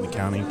be out in the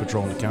county,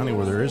 patrolling the county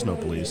where there is no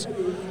police.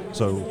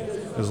 So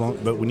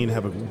but we need to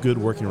have a good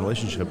working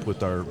relationship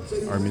with our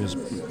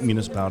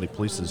municipality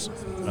polices,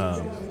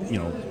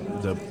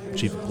 the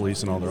chief of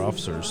police and all their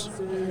officers.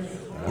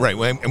 Right.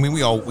 Well, I mean,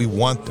 we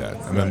want that.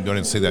 I mean, I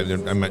don't say that.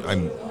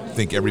 I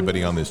think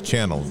everybody on this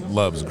channel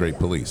loves great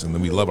police, and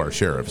we love our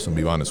sheriffs. And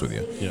be honest with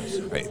you. Yes.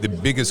 The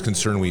biggest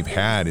concern we've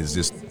had is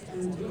just,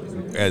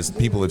 as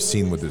people have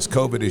seen with this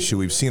COVID issue,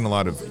 we've seen a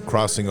lot of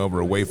crossing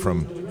over away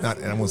from,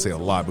 and I won't say a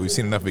lot, but we've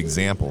seen enough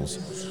examples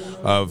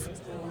of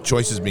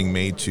choices being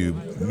made to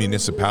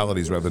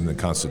municipalities rather than the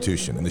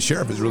Constitution. And the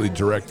sheriff is really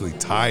directly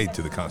tied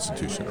to the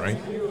Constitution, right?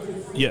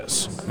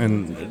 Yes,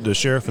 and the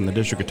sheriff and the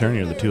district attorney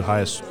are the two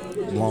highest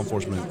law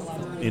enforcement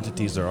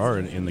entities there are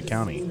in the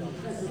county,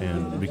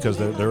 and because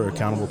they're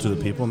accountable to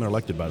the people and they're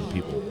elected by the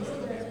people.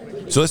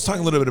 So let's talk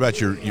a little bit about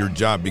your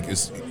job,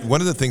 because one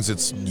of the things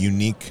that's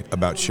unique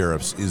about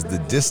sheriffs is the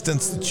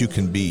distance that you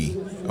can be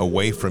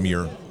away from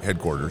your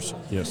headquarters.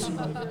 Yes.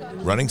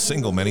 Running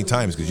single many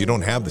times because you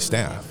don't have the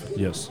staff.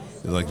 Yes.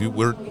 Like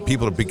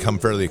people have become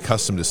fairly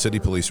accustomed to city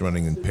police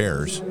running in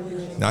pairs,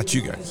 not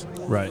you guys.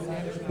 Right.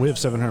 We have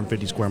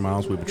 750 square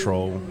miles we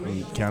patrol,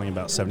 counting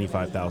about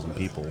 75,000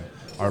 people.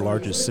 Our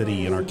largest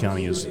city in our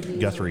county is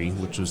Guthrie,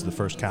 which is the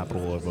first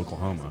capital of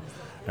Oklahoma.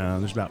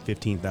 There's about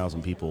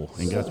 15,000 people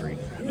in Guthrie.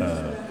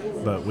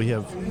 But we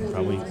have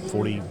probably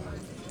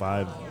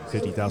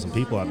 50,000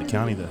 people out in the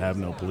county that have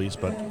no police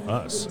but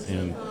us.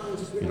 And,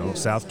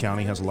 South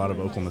County has a lot of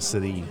Oklahoma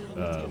City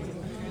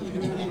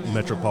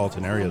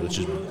metropolitan area that's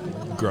just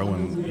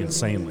growing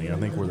insanely. I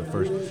think we're the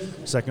first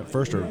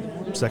or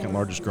second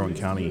largest growing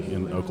county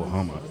in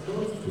Oklahoma.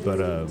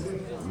 But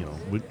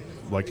we'd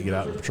like to get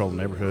out and patrol the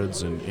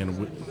neighborhoods, and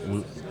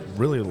we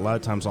really a lot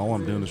of times all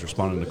I'm doing is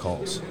responding to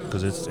calls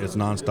because it's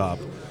nonstop.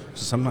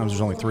 So sometimes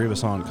there's only 3 of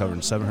us on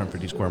covering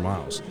 750 square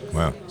miles.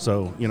 Wow.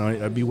 So,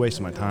 I'd be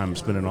wasting my time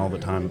spending all the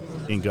time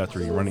in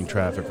Guthrie running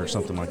traffic or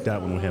something like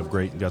that when we have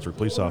great Guthrie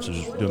police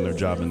officers doing their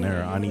job in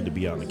there. I need to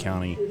be out in the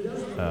county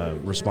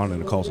responding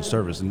to calls of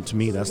service. And to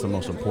me, that's the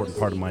most important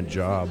part of my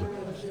job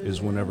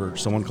is whenever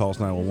someone calls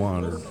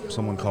 911 or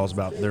someone calls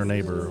about their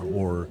neighbor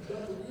or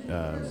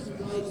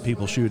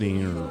people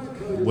shooting or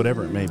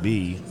whatever it may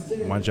be,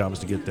 my job is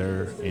to get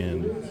there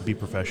and be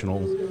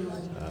professional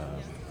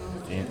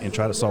and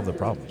try to solve the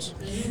problems.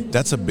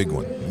 That's a big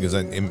one because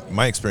in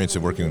my experience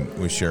of working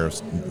with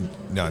sheriffs,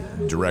 not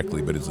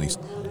directly, but at least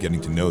getting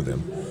to know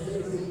them,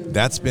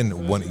 that's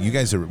been one. You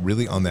guys are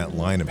really on that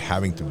line of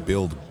having to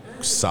build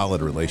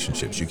solid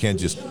relationships. You can't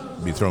just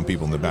be throwing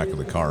people in the back of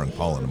the car and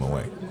hauling them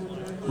away.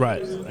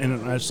 Right,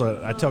 and I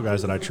tell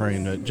guys that I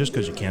train that just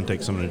because you can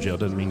take someone to jail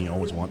doesn't mean you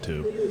always want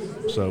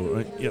to.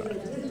 So,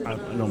 I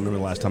don't remember the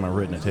last time I've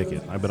written a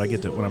ticket, but I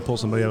get to, when I pull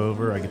somebody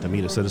over, I get to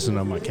meet a citizen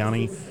of my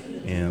county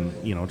and,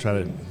 try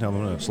to tell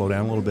them to slow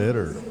down a little bit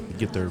or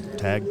get their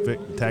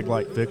tag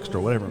light fixed or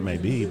whatever it may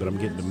be. But I'm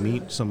getting to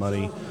meet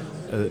somebody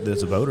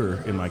that's a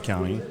voter in my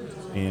county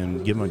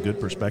and give them a good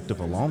perspective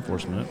of law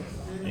enforcement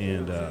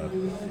and,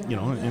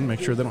 and make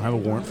sure they don't have a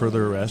warrant for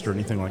their arrest or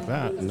anything like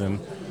that. And then,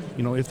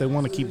 if they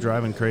want to keep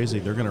driving crazy,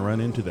 they're going to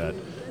run into that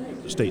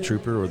state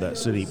trooper or that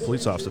city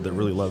police officer that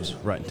really loves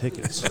writing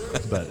tickets.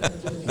 But,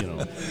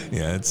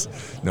 Yeah,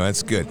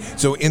 that's good.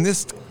 So in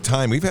this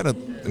time, we've had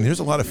there's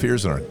a lot of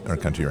fears in our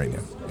country right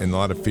now, and a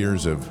lot of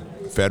fears of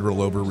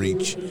federal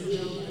overreach.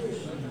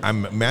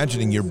 I'm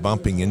imagining you're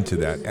bumping into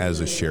that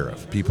as a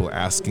sheriff. People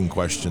asking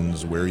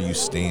questions, where you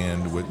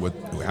stand,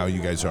 how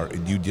you guys are.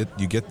 You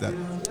get that?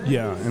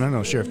 Yeah, and I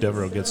know Sheriff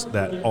Devereaux gets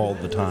that all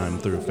the time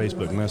through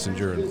Facebook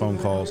Messenger and phone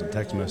calls and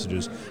text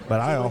messages. But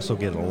I also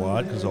get it a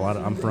lot because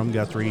I'm from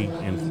Guthrie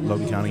in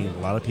Logan County. A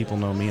lot of people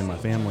know me and my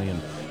family,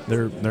 and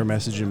they're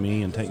messaging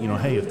me and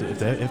hey, if the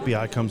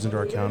FBI comes into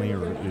our county,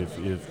 or if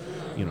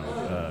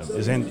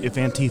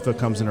Antifa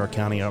comes into our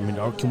county, I mean,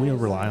 can we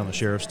rely on the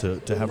sheriffs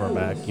to have our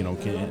back?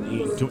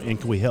 Can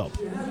we help?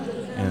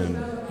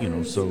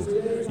 And so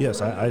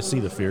yes, I see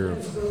the fear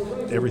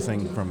of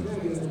everything from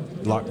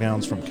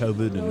lockdowns, from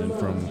COVID, and then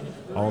from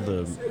all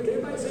the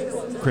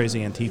crazy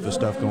Antifa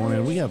stuff going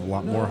on. We have a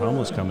lot more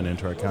homeless coming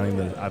into our county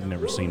than I've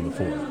never seen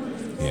before.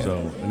 Yeah.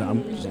 So, and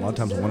I'm a lot of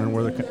times wondering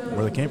where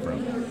they came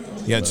from.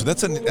 Yeah, so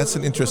that's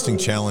an interesting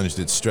challenge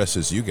that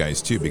stresses you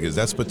guys too, because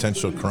that's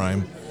potential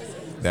crime.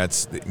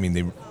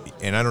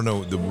 And I don't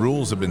know, the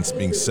rules have been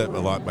being set a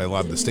lot by a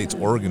lot of the states.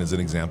 Oregon is an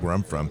example where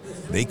I'm from.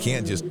 They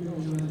can't just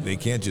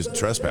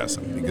trespass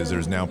them because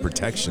there's now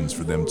protections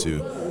for them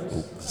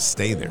to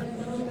stay there.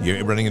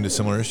 You running into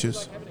similar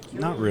issues?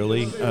 Not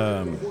really.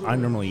 I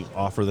normally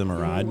offer them a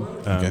ride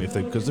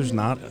because there's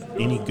not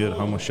any good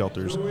homeless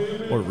shelters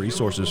or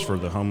resources for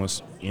the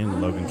homeless in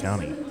Logan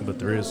County, but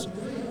there is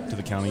to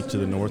the county to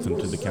the north and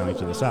to the county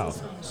to the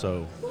south.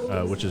 So,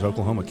 which is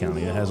Oklahoma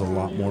County. It has a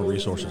lot more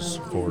resources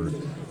for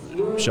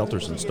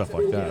shelters and stuff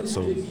like that.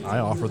 So I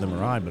offer them a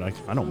ride, but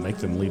I don't make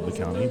them leave the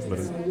county. But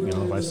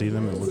if I see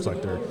them and it looks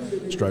like they're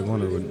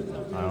struggling,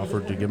 I offer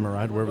to give them a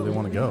ride wherever they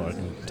want to go. I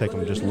can take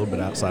them just a little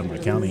bit outside my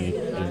county.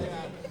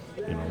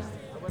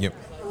 Yep.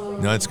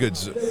 No, that's good.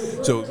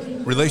 So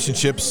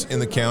relationships in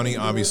the county,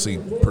 obviously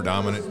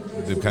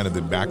predominant, the kind of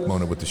the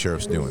backbone of what the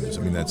sheriff's doing is.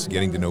 I mean, that's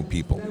getting to know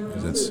people.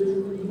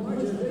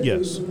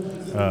 Yes,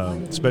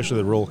 especially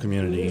the rural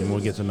community, and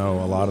we'll get to know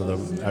a lot of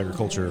the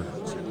agriculture.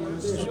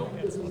 There's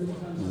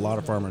a lot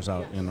of farmers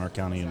out in our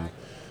county and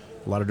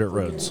a lot of dirt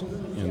roads,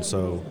 and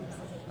so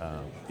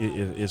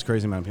it's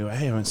crazy amount of people.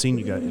 Hey, I haven't seen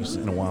you guys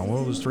in a while.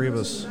 Well, there's three of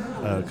us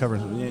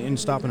covering and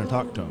stopping and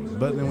talking to them.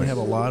 But then we have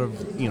a lot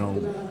of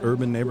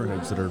urban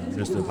neighborhoods that are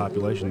just the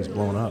population is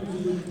blowing up.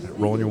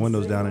 Rolling your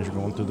windows down as you're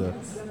going through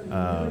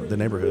the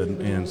neighborhood,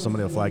 and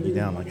somebody will flag you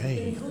down like,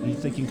 hey, you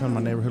think you can come to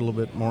my neighborhood a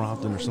little bit more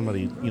often, or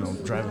somebody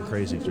driving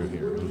crazy through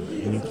here?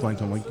 And you explain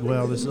to them like,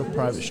 well, this is a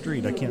private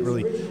street. I can't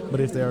really,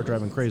 but if they are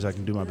driving crazy, I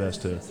can do my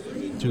best to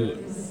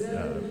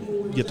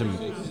get them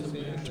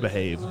to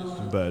behave.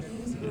 But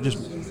just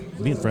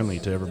being friendly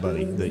to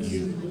everybody that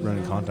you run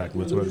in contact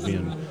with, whether it be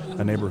in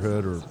a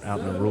neighborhood or out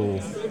in the rural,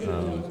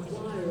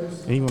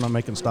 and even when I'm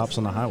making stops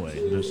on the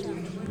highway, just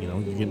you're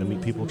getting to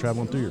meet people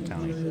traveling through your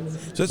county.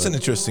 So that's an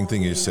interesting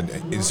thing you said.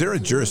 Is there a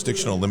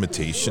jurisdictional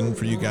limitation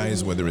for you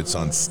guys, whether it's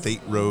on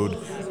state road,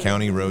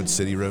 county road,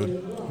 city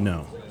road?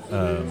 No.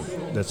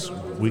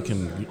 We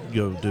can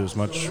go do as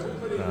much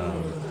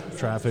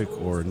traffic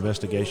or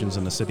investigations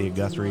in the city of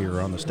Guthrie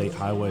or on the state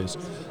highways,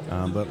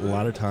 but a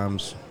lot of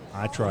times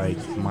I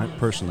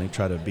personally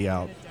try to be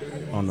out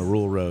on the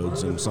rural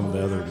roads and some of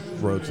the other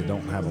roads that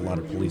don't have a lot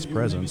of police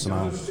presence, and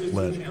I'll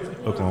let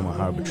Oklahoma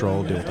Highway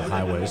Patrol deal with the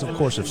highways. Of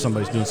course, if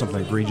somebody's doing something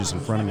egregious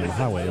in front of me on the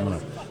highway, I'm going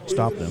to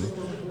stop them,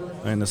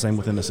 and the same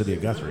within the city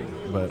of Guthrie.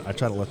 But I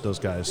try to let those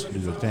guys do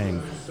their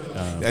thing.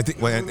 I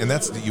think, and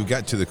that's you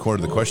got to the core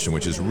of the question,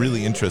 which is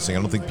really interesting.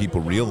 I don't think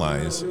people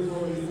realize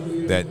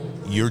that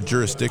your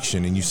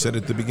jurisdiction, and you said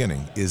at the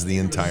beginning, is the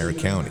entire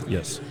county.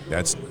 Yes.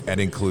 That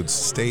includes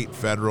state,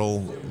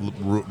 federal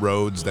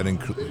roads, that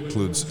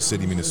includes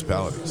city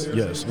municipalities.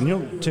 Yes, and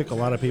you'll tick a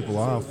lot of people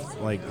off,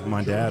 like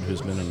my dad,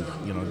 who's been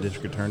a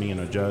district attorney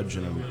and a judge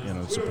and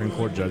a Supreme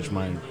Court judge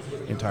my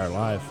entire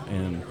life,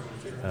 and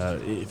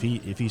if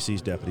he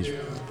sees deputies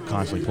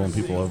constantly pulling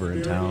people over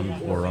in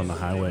town or on the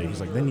highway, he's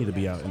like, they need to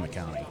be out in the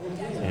county.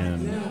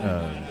 And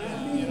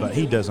but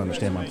he does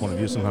understand my point of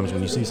view. Sometimes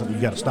when you see something,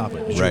 you got to stop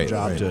it. It's your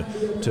job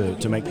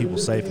to make people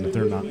safe, and if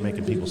they're not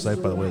making people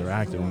safe by the way they're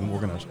acting, we're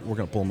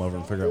gonna pull them over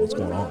and figure out what's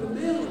going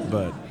on.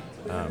 But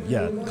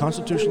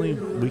constitutionally,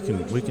 we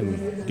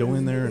can go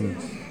in there and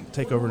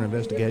take over an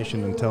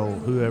investigation and tell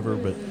whoever,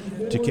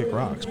 but to kick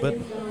rocks. But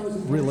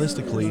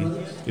realistically,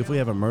 if we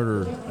have a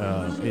murder,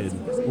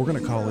 we're going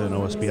to call in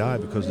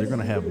OSBI because they're going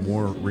to have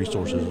more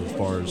resources as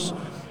far as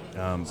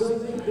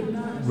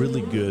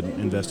really good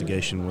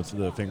investigation with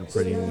the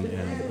fingerprinting,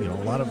 and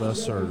a lot of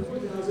us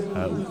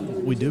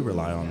we do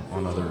rely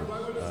on other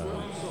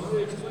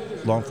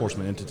law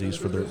enforcement entities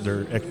for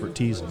their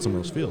expertise in some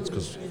of those fields,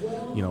 because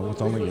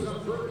with only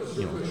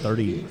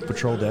 30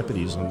 patrol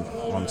deputies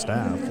on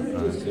staff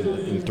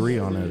and 3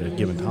 on at a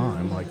given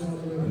time,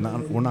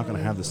 we're not going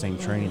to have the same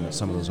training that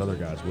some of those other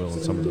guys will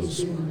in some of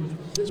those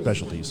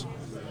specialties.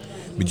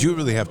 But you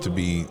really have to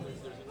be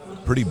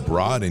pretty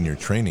broad in your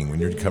training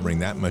when you're covering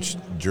that much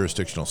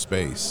jurisdictional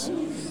space.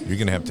 You're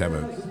going to have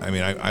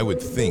I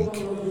would think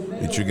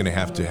that you're going to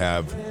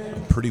have a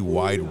pretty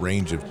wide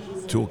range of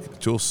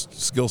tool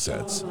skill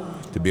sets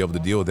to be able to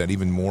deal with that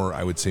even more,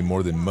 I would say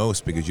more than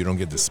most, because you don't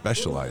get to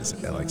specialize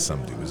like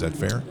some do. Is that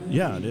fair?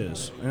 Yeah, it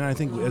is. And I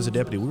think as a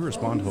deputy, we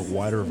respond to a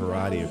wider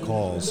variety of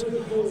calls.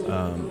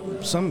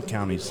 Some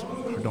counties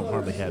don't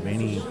hardly have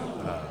any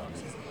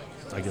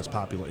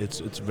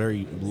it's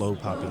very low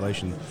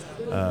population,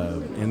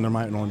 and there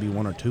might only be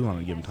 1 or 2 on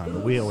a given time,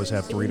 but we always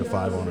have 3 to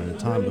 5 on at a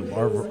time. But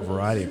our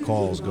variety of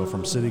calls go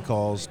from city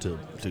calls to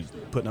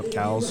putting up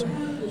cows,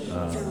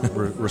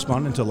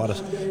 responding to a lot of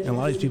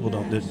these people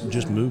that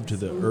just moved to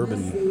the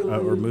urban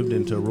or moved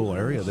into a rural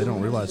area. They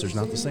don't realize there's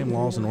not the same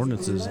laws and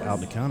ordinances out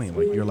in the county.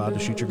 Like, you're allowed to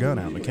shoot your gun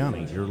out in the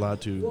county. You're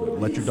allowed to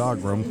let your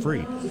dog roam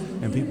free.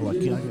 And people are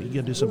like, you got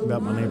to do something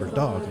about my neighbor's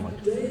dog. I'm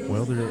like,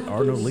 well, there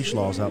are no leash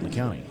laws out in the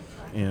county.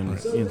 And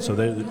so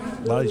a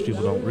lot of these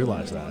people don't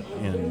realize that,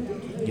 and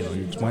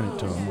you explain it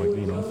to them like,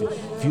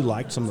 if you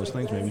liked some of those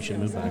things, maybe you should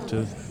move back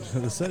to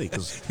the city,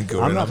 because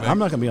I'm not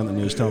going to be on the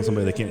news telling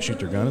somebody they can't shoot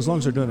their gun as long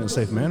as they're doing it in a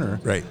safe manner.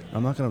 Right.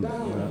 I'm not going to.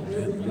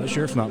 The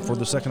sheriff's not for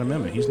the Second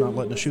Amendment. He's not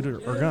letting us shoot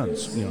our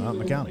guns, out in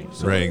the county.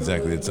 So. Right.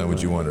 Exactly. That's not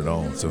what you want at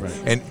all. So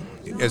right. And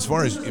as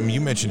far as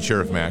you mentioned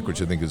Sheriff Mack,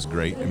 which I think is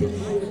great.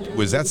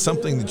 Was that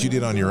something that you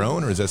did on your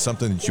own, or is that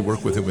something that you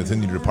work with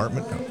within your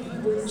department?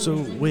 So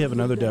we have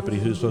another deputy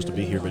who's supposed to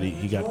be here, but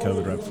he got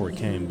COVID right before he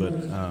came. But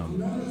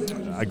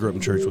I grew up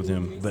in church with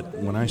him. But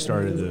when I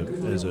started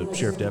as a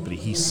sheriff deputy,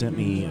 he sent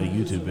me a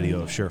YouTube video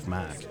of Sheriff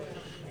Mack.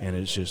 And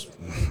it's just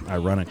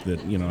ironic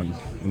that,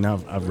 now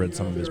I've read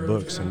some of his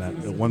books. And that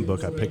one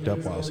book I picked up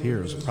while I was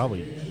here is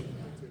probably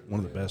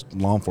one of the best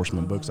law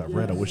enforcement books I've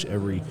read. I wish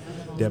every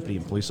deputy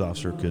and police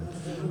officer could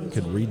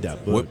read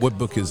that book. What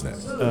book is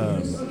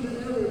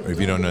that? If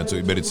you don't know,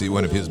 but it's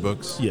one of his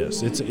books.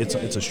 Yes, it's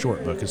a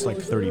short book. It's like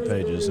 30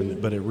 pages,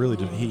 but it really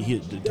he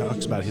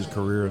talks about his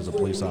career as a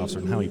police officer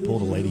and how he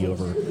pulled a lady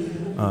over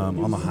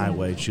on the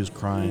highway. She was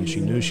crying. She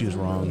knew she was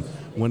wrong.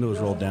 Window was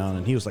rolled down,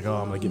 and he was like, "Oh,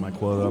 I'm gonna get my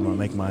quota. I'm gonna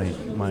make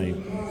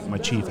my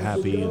chief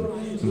happy, and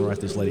I'm gonna write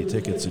this lady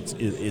tickets.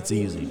 It's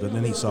easy." But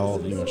then he saw,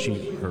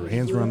 her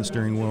hands were on the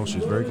steering wheel. She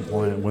was very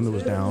compliant. Window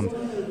was down.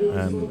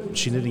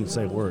 She didn't even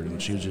say a word,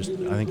 and she was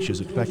I think she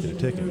was expecting a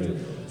ticket.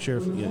 And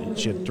Sheriff,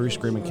 she had 3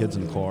 screaming kids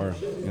in the car,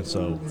 and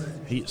so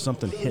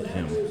something hit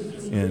him,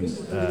 and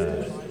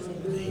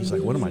he's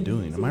like, "What am I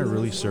doing? Am I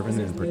really serving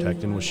and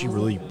protecting? Was she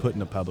really putting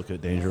the public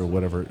at danger, or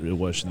whatever it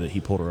was that he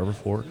pulled her over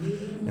for?"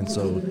 And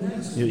so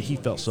he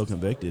felt so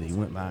convicted. He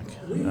went back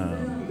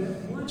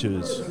to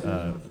his.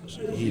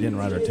 He didn't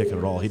write her a ticket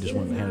at all. He just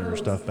went and handed her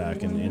stuff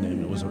back,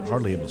 and was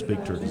hardly able to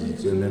speak to her.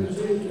 And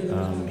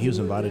then he was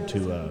invited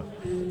to.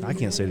 I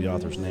can't say the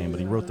author's name, but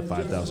he wrote the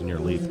 5,000-Year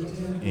Leap,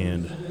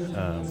 and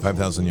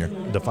 5,000 year.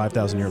 The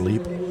 5,000-Year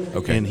Leap.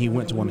 Okay. And he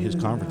went to one of his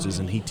conferences,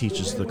 and he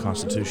teaches the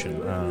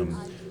Constitution,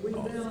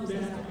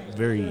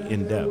 very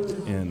in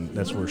depth, and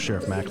that's where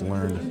Sheriff Mack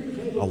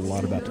learned a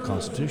lot about the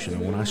Constitution.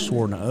 And when I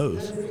swore an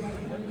oath,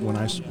 when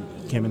I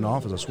came into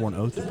office, I swore an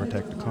oath to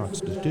protect the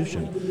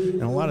Constitution.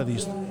 And a lot of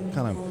these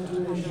kind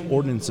of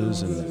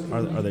ordinances, and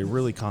are they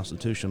really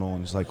constitutional?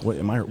 And it's like, what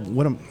am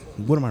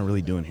I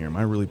really doing here? Am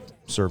I really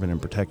serving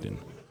and protecting?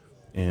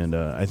 And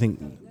I think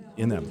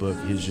in that book,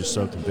 he's just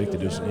so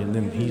convicted. And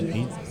then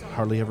he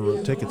hardly ever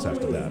wrote tickets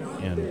after that.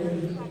 And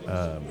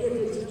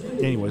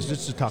anyways,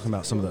 just to talk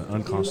about some of the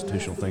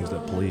unconstitutional things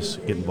that police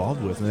get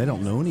involved with, and they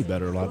don't know any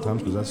better a lot of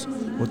times, because that's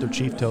what their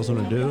chief tells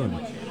them to do, and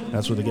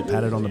that's what they get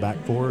patted on the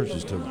back for, is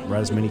just to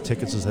write as many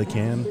tickets as they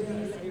can.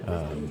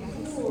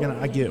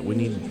 I get it. We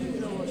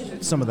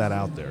need some of that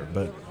out there,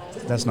 but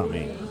that's not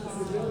me.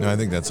 No, I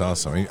think that's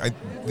awesome.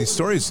 These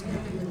stories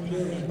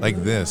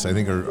like this, I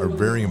think, are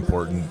very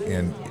important,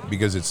 and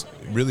because it's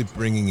really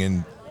bringing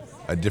in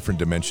a different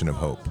dimension of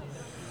hope.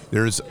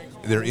 There is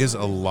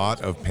a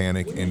lot of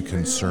panic and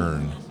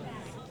concern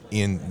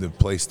in the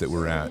place that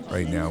we're at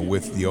right now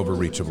with the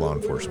overreach of law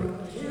enforcement,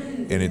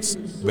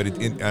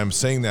 and I'm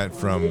saying that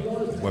from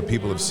what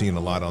people have seen a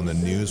lot on the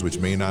news, which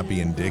may not be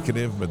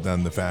indicative, but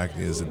then the fact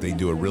is that they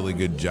do a really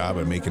good job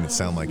of making it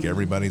sound like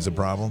everybody's a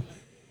problem.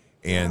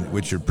 And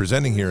what you're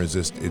presenting here is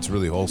it's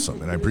really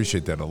wholesome, and I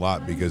appreciate that a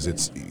lot,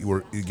 because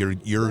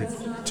you're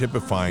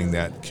typifying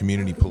that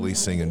community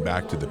policing and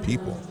back to the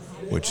people,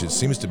 which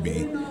seems to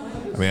be.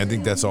 I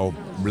think that's all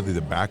really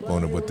the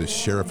backbone of what the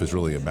sheriff is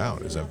really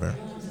about. Is that fair?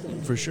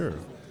 For sure.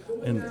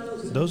 And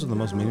those are the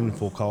most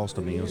meaningful calls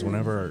to me, is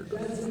whenever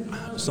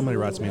somebody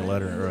writes me a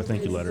letter or a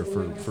thank you letter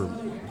for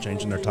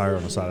changing their tire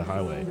on the side of the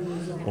highway.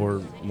 Or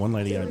one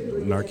lady, I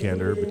Narcaned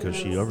her because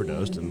she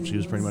overdosed, and she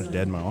was pretty much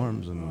dead in my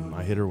arms, and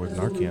I hit her with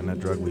Narcan, that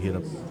drug we hit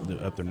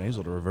up their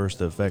nasal to reverse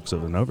the effects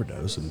of an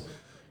overdose. And,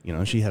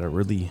 she had a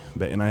really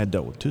bad, and I had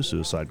dealt with 2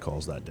 suicide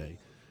calls that day.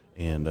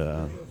 And,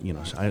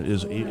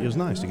 it was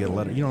nice to get a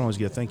letter. You don't always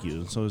get a thank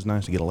you, so it was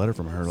nice to get a letter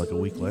from her like a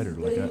week later,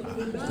 like,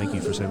 thank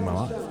you for saving my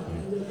life.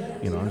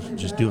 And, I was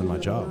just doing my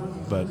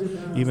job. But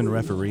even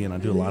refereeing, I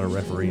do a lot of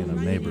refereeing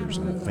of neighbors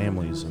and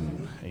families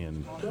and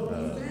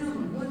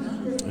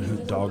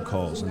dog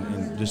calls,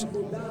 and just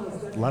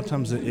a lot of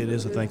times it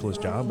is a thankless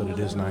job, but it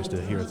is nice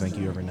to hear a thank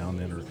you every now and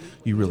then, or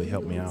you really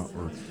helped me out,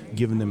 or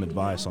giving them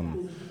advice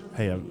on,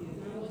 hey,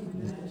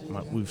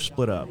 we've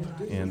split up,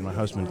 and my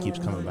husband keeps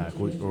coming back. I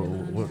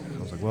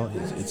was like, well,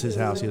 it's his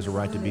house. He has a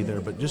right to be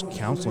there. But just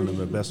counseling them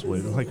the best way.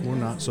 Like, we're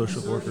not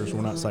social workers.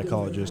 We're not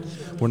psychologists.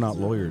 We're not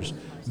lawyers.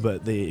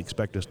 But they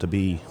expect us to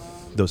be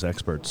those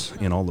experts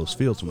in all those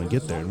fields when we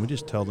get there. And we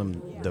just tell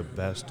them the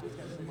best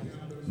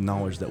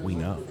knowledge that we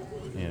know.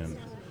 And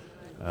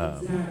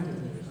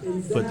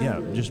but yeah,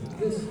 just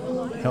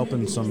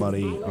helping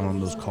somebody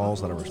on those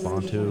calls that I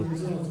respond to,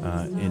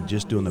 and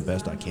just doing the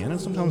best I can. And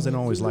sometimes they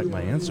don't always like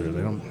my answer.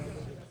 They don't,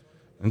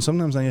 and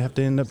sometimes I have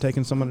to end up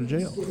taking someone to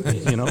jail,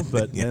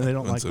 But Yeah, they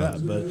don't like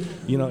that. But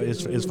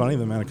it's funny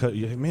the amount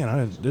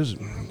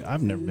of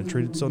I've never been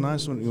treated so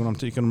nice when I'm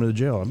taking them to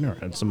jail. I've never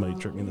had somebody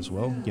treat me this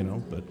well,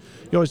 But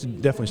you always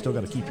definitely still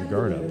got to keep your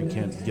guard up. You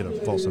can't get a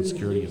false sense of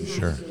security.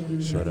 Sure.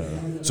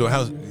 But, So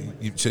how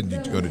you said you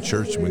go to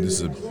church? When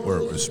this is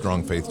we're a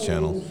strong faith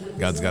channel,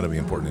 God's got to be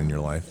important in your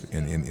life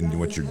and in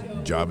what your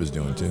job is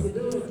doing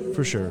too.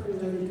 For sure.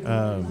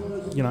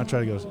 I try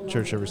to go to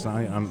church every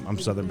Sunday. I'm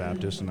Southern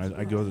Baptist, and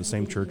I go to the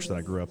same church that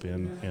I grew up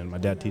in. And my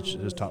dad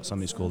has taught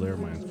Sunday school there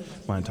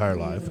my entire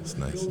life. That's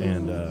nice.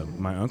 And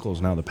my uncle is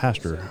now the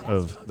pastor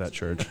of that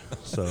church.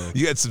 So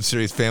you had some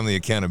serious family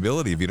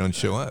accountability if you don't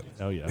show up.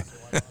 Oh yeah,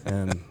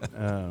 and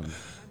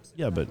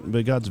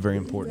but God's very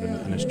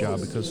important in this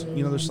job because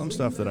there's some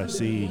stuff that I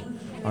see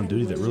on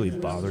duty that really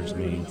bothers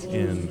me,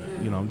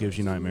 and gives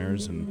you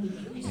nightmares, and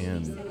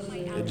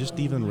just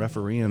even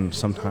refereeing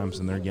sometimes,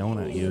 and they're yelling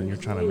at you, and you're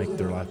trying to make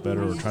their life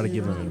better or try to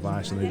give them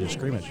advice, and they just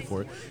scream at you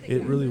for it.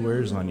 It really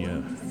wears on you,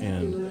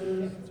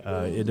 and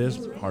it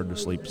is hard to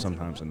sleep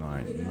sometimes at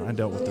night. And I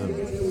dealt with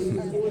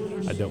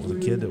a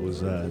kid that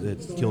was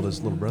that killed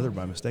his little brother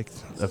by mistake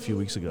a few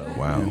weeks ago.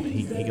 Wow. And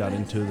he got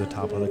into the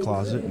top of the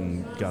closet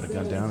and got a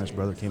gun down. His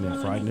brother came in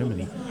and frightened him,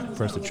 and he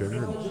pressed the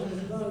trigger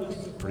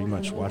and pretty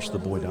much watched the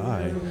boy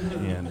die.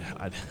 And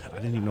I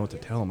didn't even know what to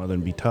tell him other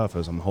than be tough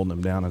as I'm holding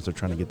him down as they're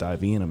trying to get the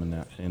IV in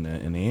him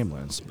in the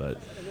ambulance. But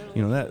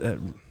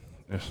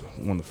that's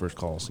one of the first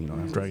calls.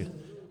 After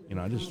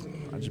I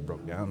just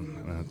broke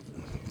down, and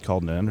I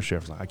called the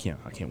undersheriff. Like, I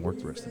can't work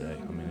the rest of the day.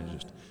 I mean,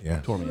 it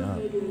just tore me up.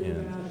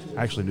 And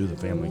I actually knew the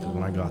family because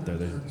when I got there,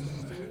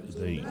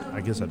 they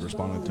I guess I'd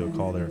responded to a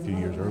call there a few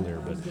years earlier,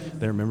 but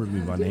they remembered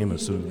me by name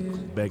as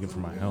soon begging for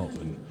my help.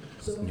 And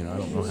I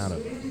don't know how to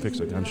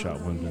fix a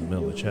gunshot wound in the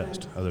middle of the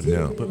chest other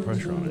than put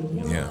pressure on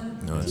it. Yeah,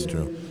 no, that's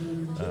true.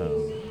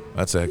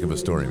 That's a heck of a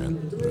story,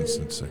 man.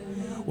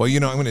 Well,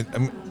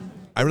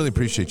 I really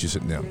appreciate you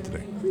sitting down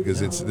today.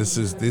 Because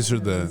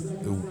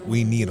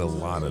we need a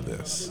lot of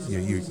this.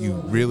 You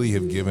really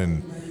have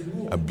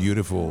given a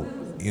beautiful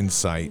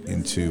insight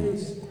into,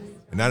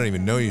 and I don't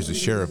even know you as a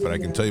sheriff, but I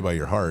can tell you by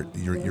your heart,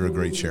 you're a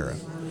great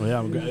sheriff. Well, yeah,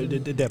 I'm a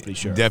deputy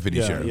sheriff.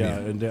 Sheriff. Yeah,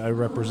 and I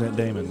represent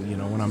Damon,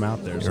 when I'm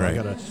out there. So right.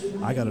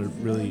 I gotta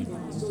really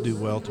do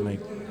well to make.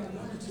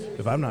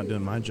 If I'm not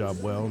doing my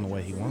job well in the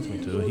way he wants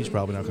me to, he's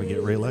probably not going to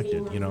get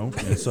reelected,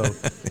 And so,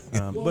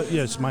 but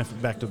yeah, it's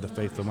back to the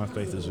faith. Though my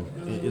faith is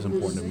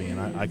important to me, and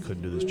I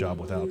couldn't do this job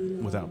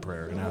without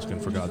prayer and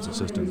asking for God's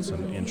assistance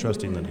and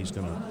trusting that He's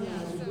going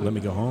to let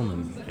me go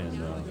home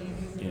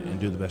and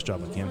do the best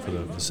job I can for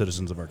the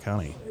citizens of our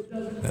county.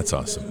 That's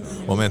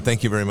awesome. Well, man,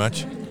 thank you very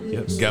much.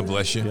 Yes. God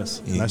bless you.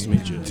 Yes. Nice to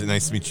meet you.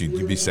 Nice to meet you.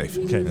 You be safe.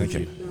 Okay. Thank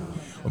you.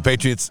 Well,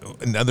 Patriots,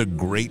 another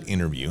great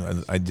interview.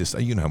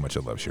 You know how much I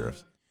love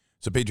sheriffs.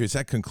 So, Patriots,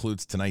 that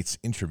concludes tonight's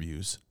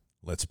interviews.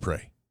 Let's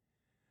pray.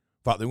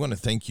 Father, we want to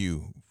thank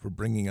you for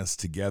bringing us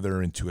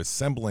together into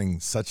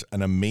assembling such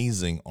an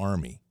amazing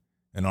army,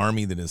 an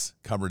army that has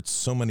covered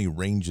so many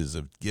ranges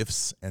of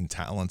gifts and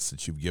talents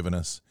that you've given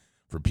us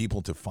for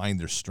people to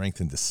find their strength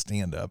and to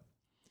stand up,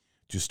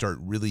 to start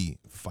really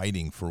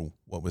fighting for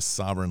what was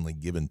sovereignly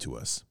given to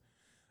us,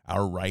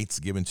 our rights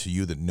given to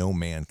you that no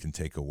man can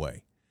take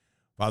away.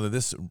 Father,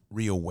 this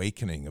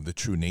reawakening of the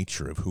true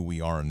nature of who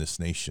we are in this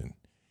nation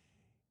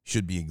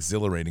should be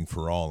exhilarating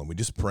for all. And we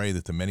just pray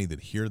that the many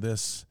that hear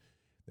this,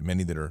 the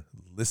many that are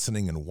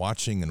listening and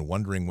watching and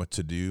wondering what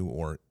to do,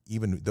 or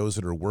even those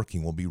that are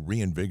working, will be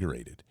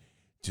reinvigorated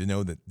to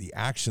know that the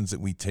actions that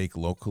we take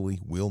locally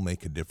will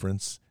make a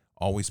difference,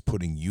 always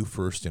putting you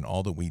first in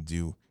all that we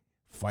do,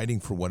 fighting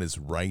for what is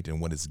right and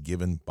what is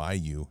given by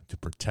you to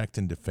protect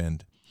and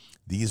defend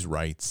these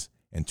rights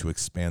and to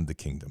expand the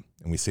kingdom.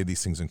 And we say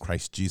these things in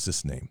Christ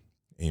Jesus' name.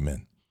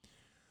 Amen.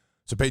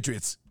 So,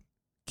 Patriots,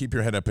 keep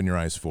your head up and your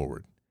eyes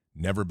forward.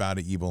 Never bow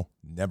to evil,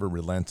 never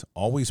relent,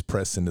 always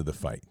press into the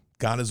fight.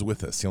 God is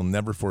with us. He'll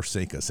never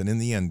forsake us. And in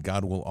the end,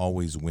 God will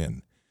always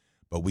win.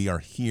 But we are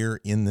here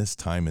in this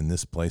time, in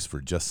this place, for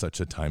just such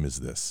a time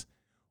as this.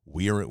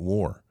 We are at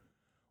war.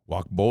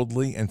 Walk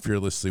boldly and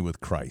fearlessly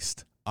with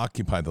Christ.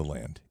 Occupy the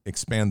land.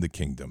 Expand the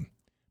kingdom.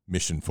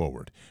 Mission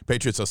forward.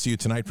 Patriots, I'll see you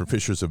tonight for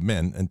Fishers of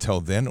Men.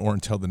 Until then, or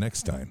until the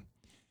next time,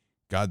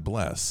 God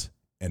bless,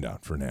 and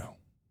out for now.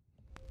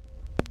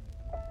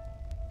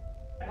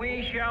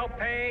 We shall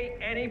pay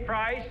any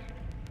price,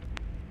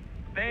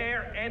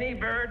 bear any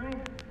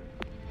burden,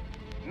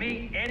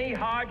 meet any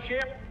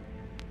hardship,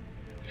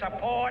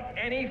 support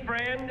any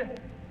friend,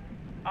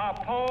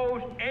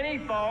 oppose any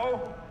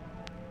foe,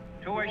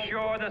 to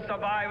assure the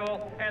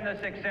survival and the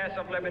success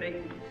of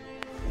liberty.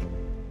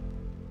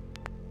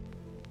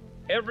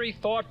 Every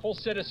thoughtful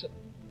citizen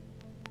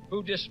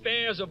who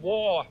despairs of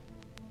war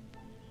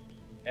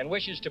and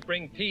wishes to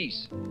bring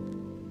peace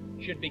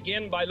should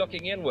begin by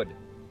looking inward,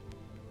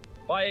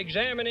 by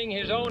examining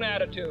his own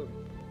attitude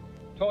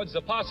towards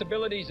the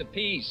possibilities of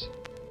peace.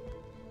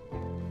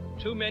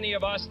 Too many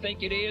of us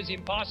think it is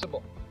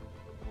impossible.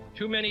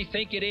 Too many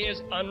think it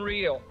is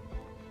unreal.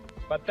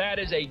 But that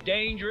is a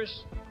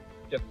dangerous,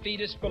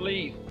 defeatist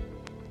belief.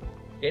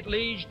 It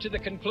leads to the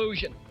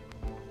conclusion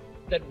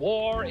that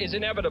war is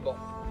inevitable,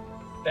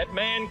 that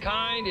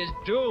mankind is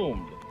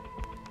doomed,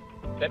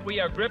 that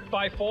we are gripped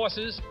by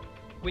forces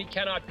we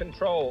cannot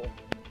control.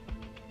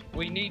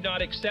 We need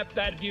not accept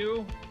that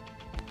view.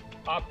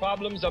 Our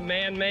problems are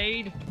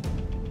man-made,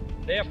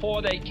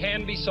 therefore they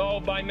can be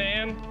solved by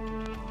man,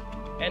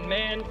 and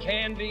man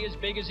can be as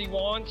big as he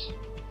wants.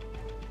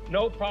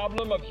 No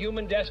problem of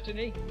human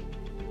destiny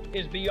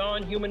is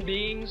beyond human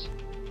beings.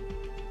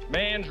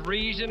 Man's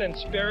reason and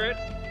spirit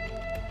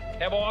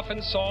have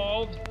often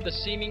solved the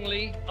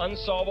seemingly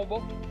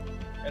unsolvable,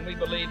 and we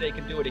believe they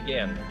can do it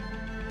again.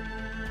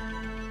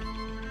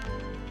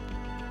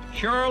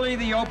 Surely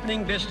the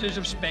opening vistas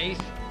of space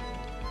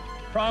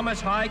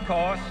promise high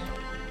costs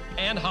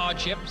and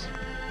hardships,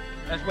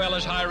 as well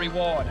as high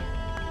reward.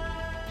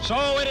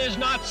 So it is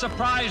not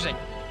surprising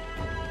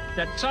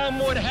that some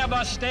would have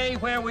us stay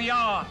where we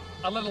are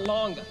a little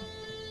longer,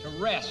 to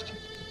rest,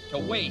 to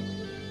wait.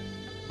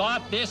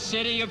 But this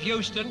city of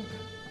Houston,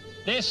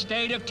 this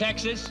state of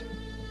Texas,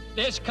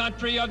 this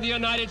country of the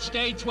United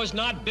States was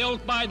not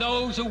built by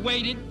those who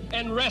waited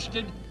and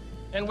rested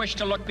and wished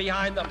to look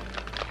behind them.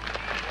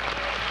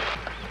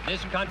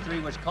 This country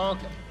was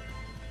conquered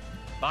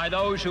by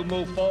those who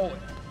move forward,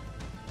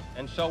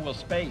 and so will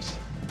space.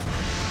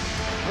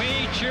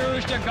 We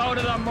choose to go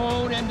to the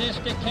moon in this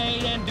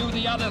decade and do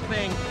the other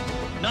thing,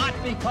 not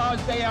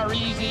because they are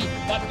easy,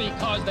 but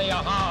because they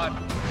are hard.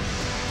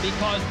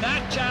 Because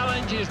that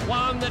challenge is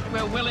one that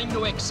we're willing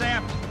to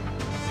accept.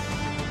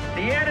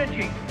 The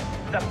energy,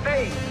 the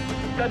faith,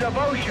 the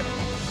devotion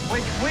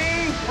which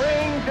we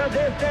bring to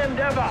this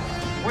endeavor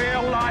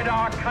will light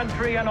our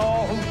country and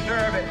all who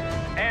serve it.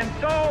 And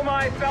so,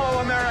 my fellow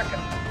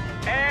Americans,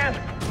 ask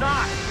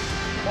not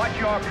what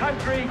your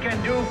country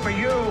can do for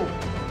you.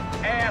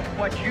 Ask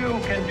what you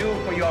can do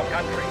for your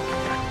country.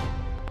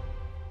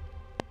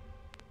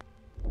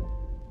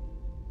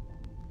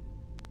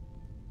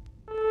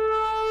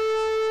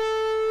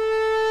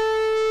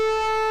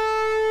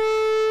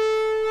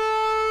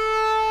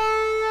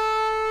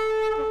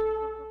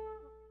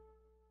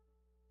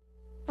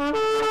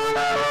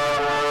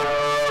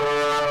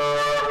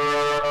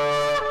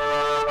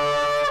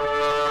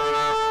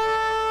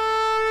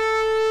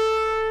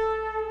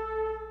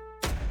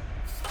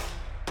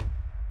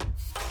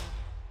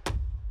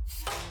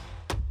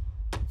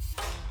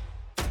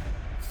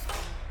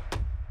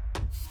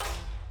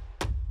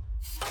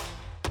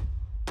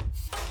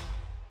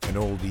 An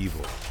old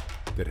evil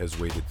that has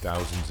waited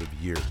thousands of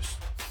years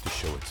to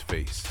show its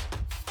face.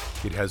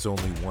 It has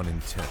only one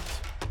intent: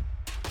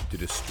 to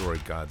destroy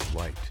God's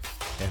light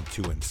and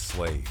to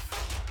enslave.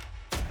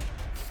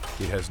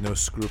 It has no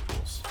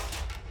scruples.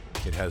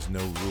 It has no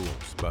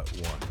rules but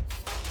one: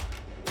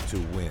 to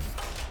win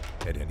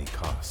at any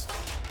cost.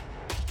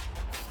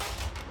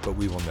 But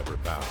we will never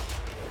bow,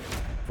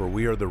 for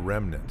we are the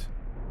remnant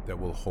that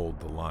will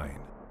hold the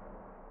line.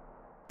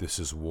 This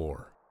is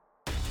war.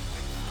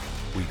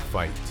 We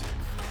fight,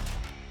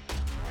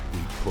 we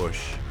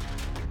push,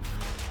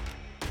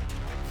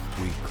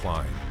 we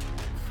climb.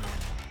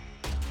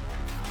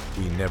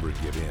 We never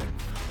give in.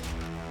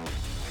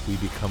 We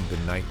become the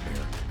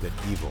nightmare that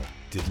evil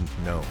didn't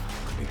know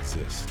could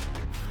exist.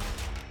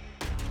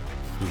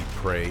 We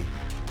pray,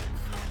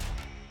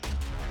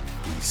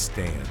 we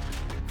stand.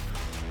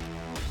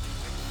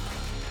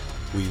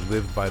 We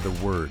live by the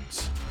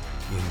words,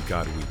 "In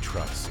God we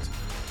trust."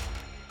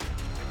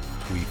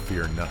 We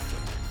fear nothing.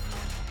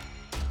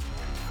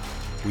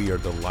 We are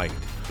the light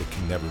that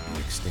can never be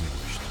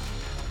extinguished.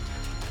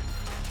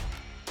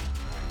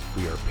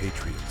 We are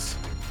patriots.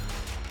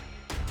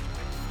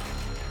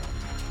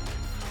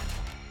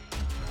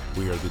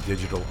 We are the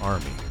digital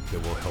army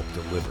that will help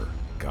deliver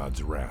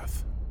God's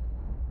wrath.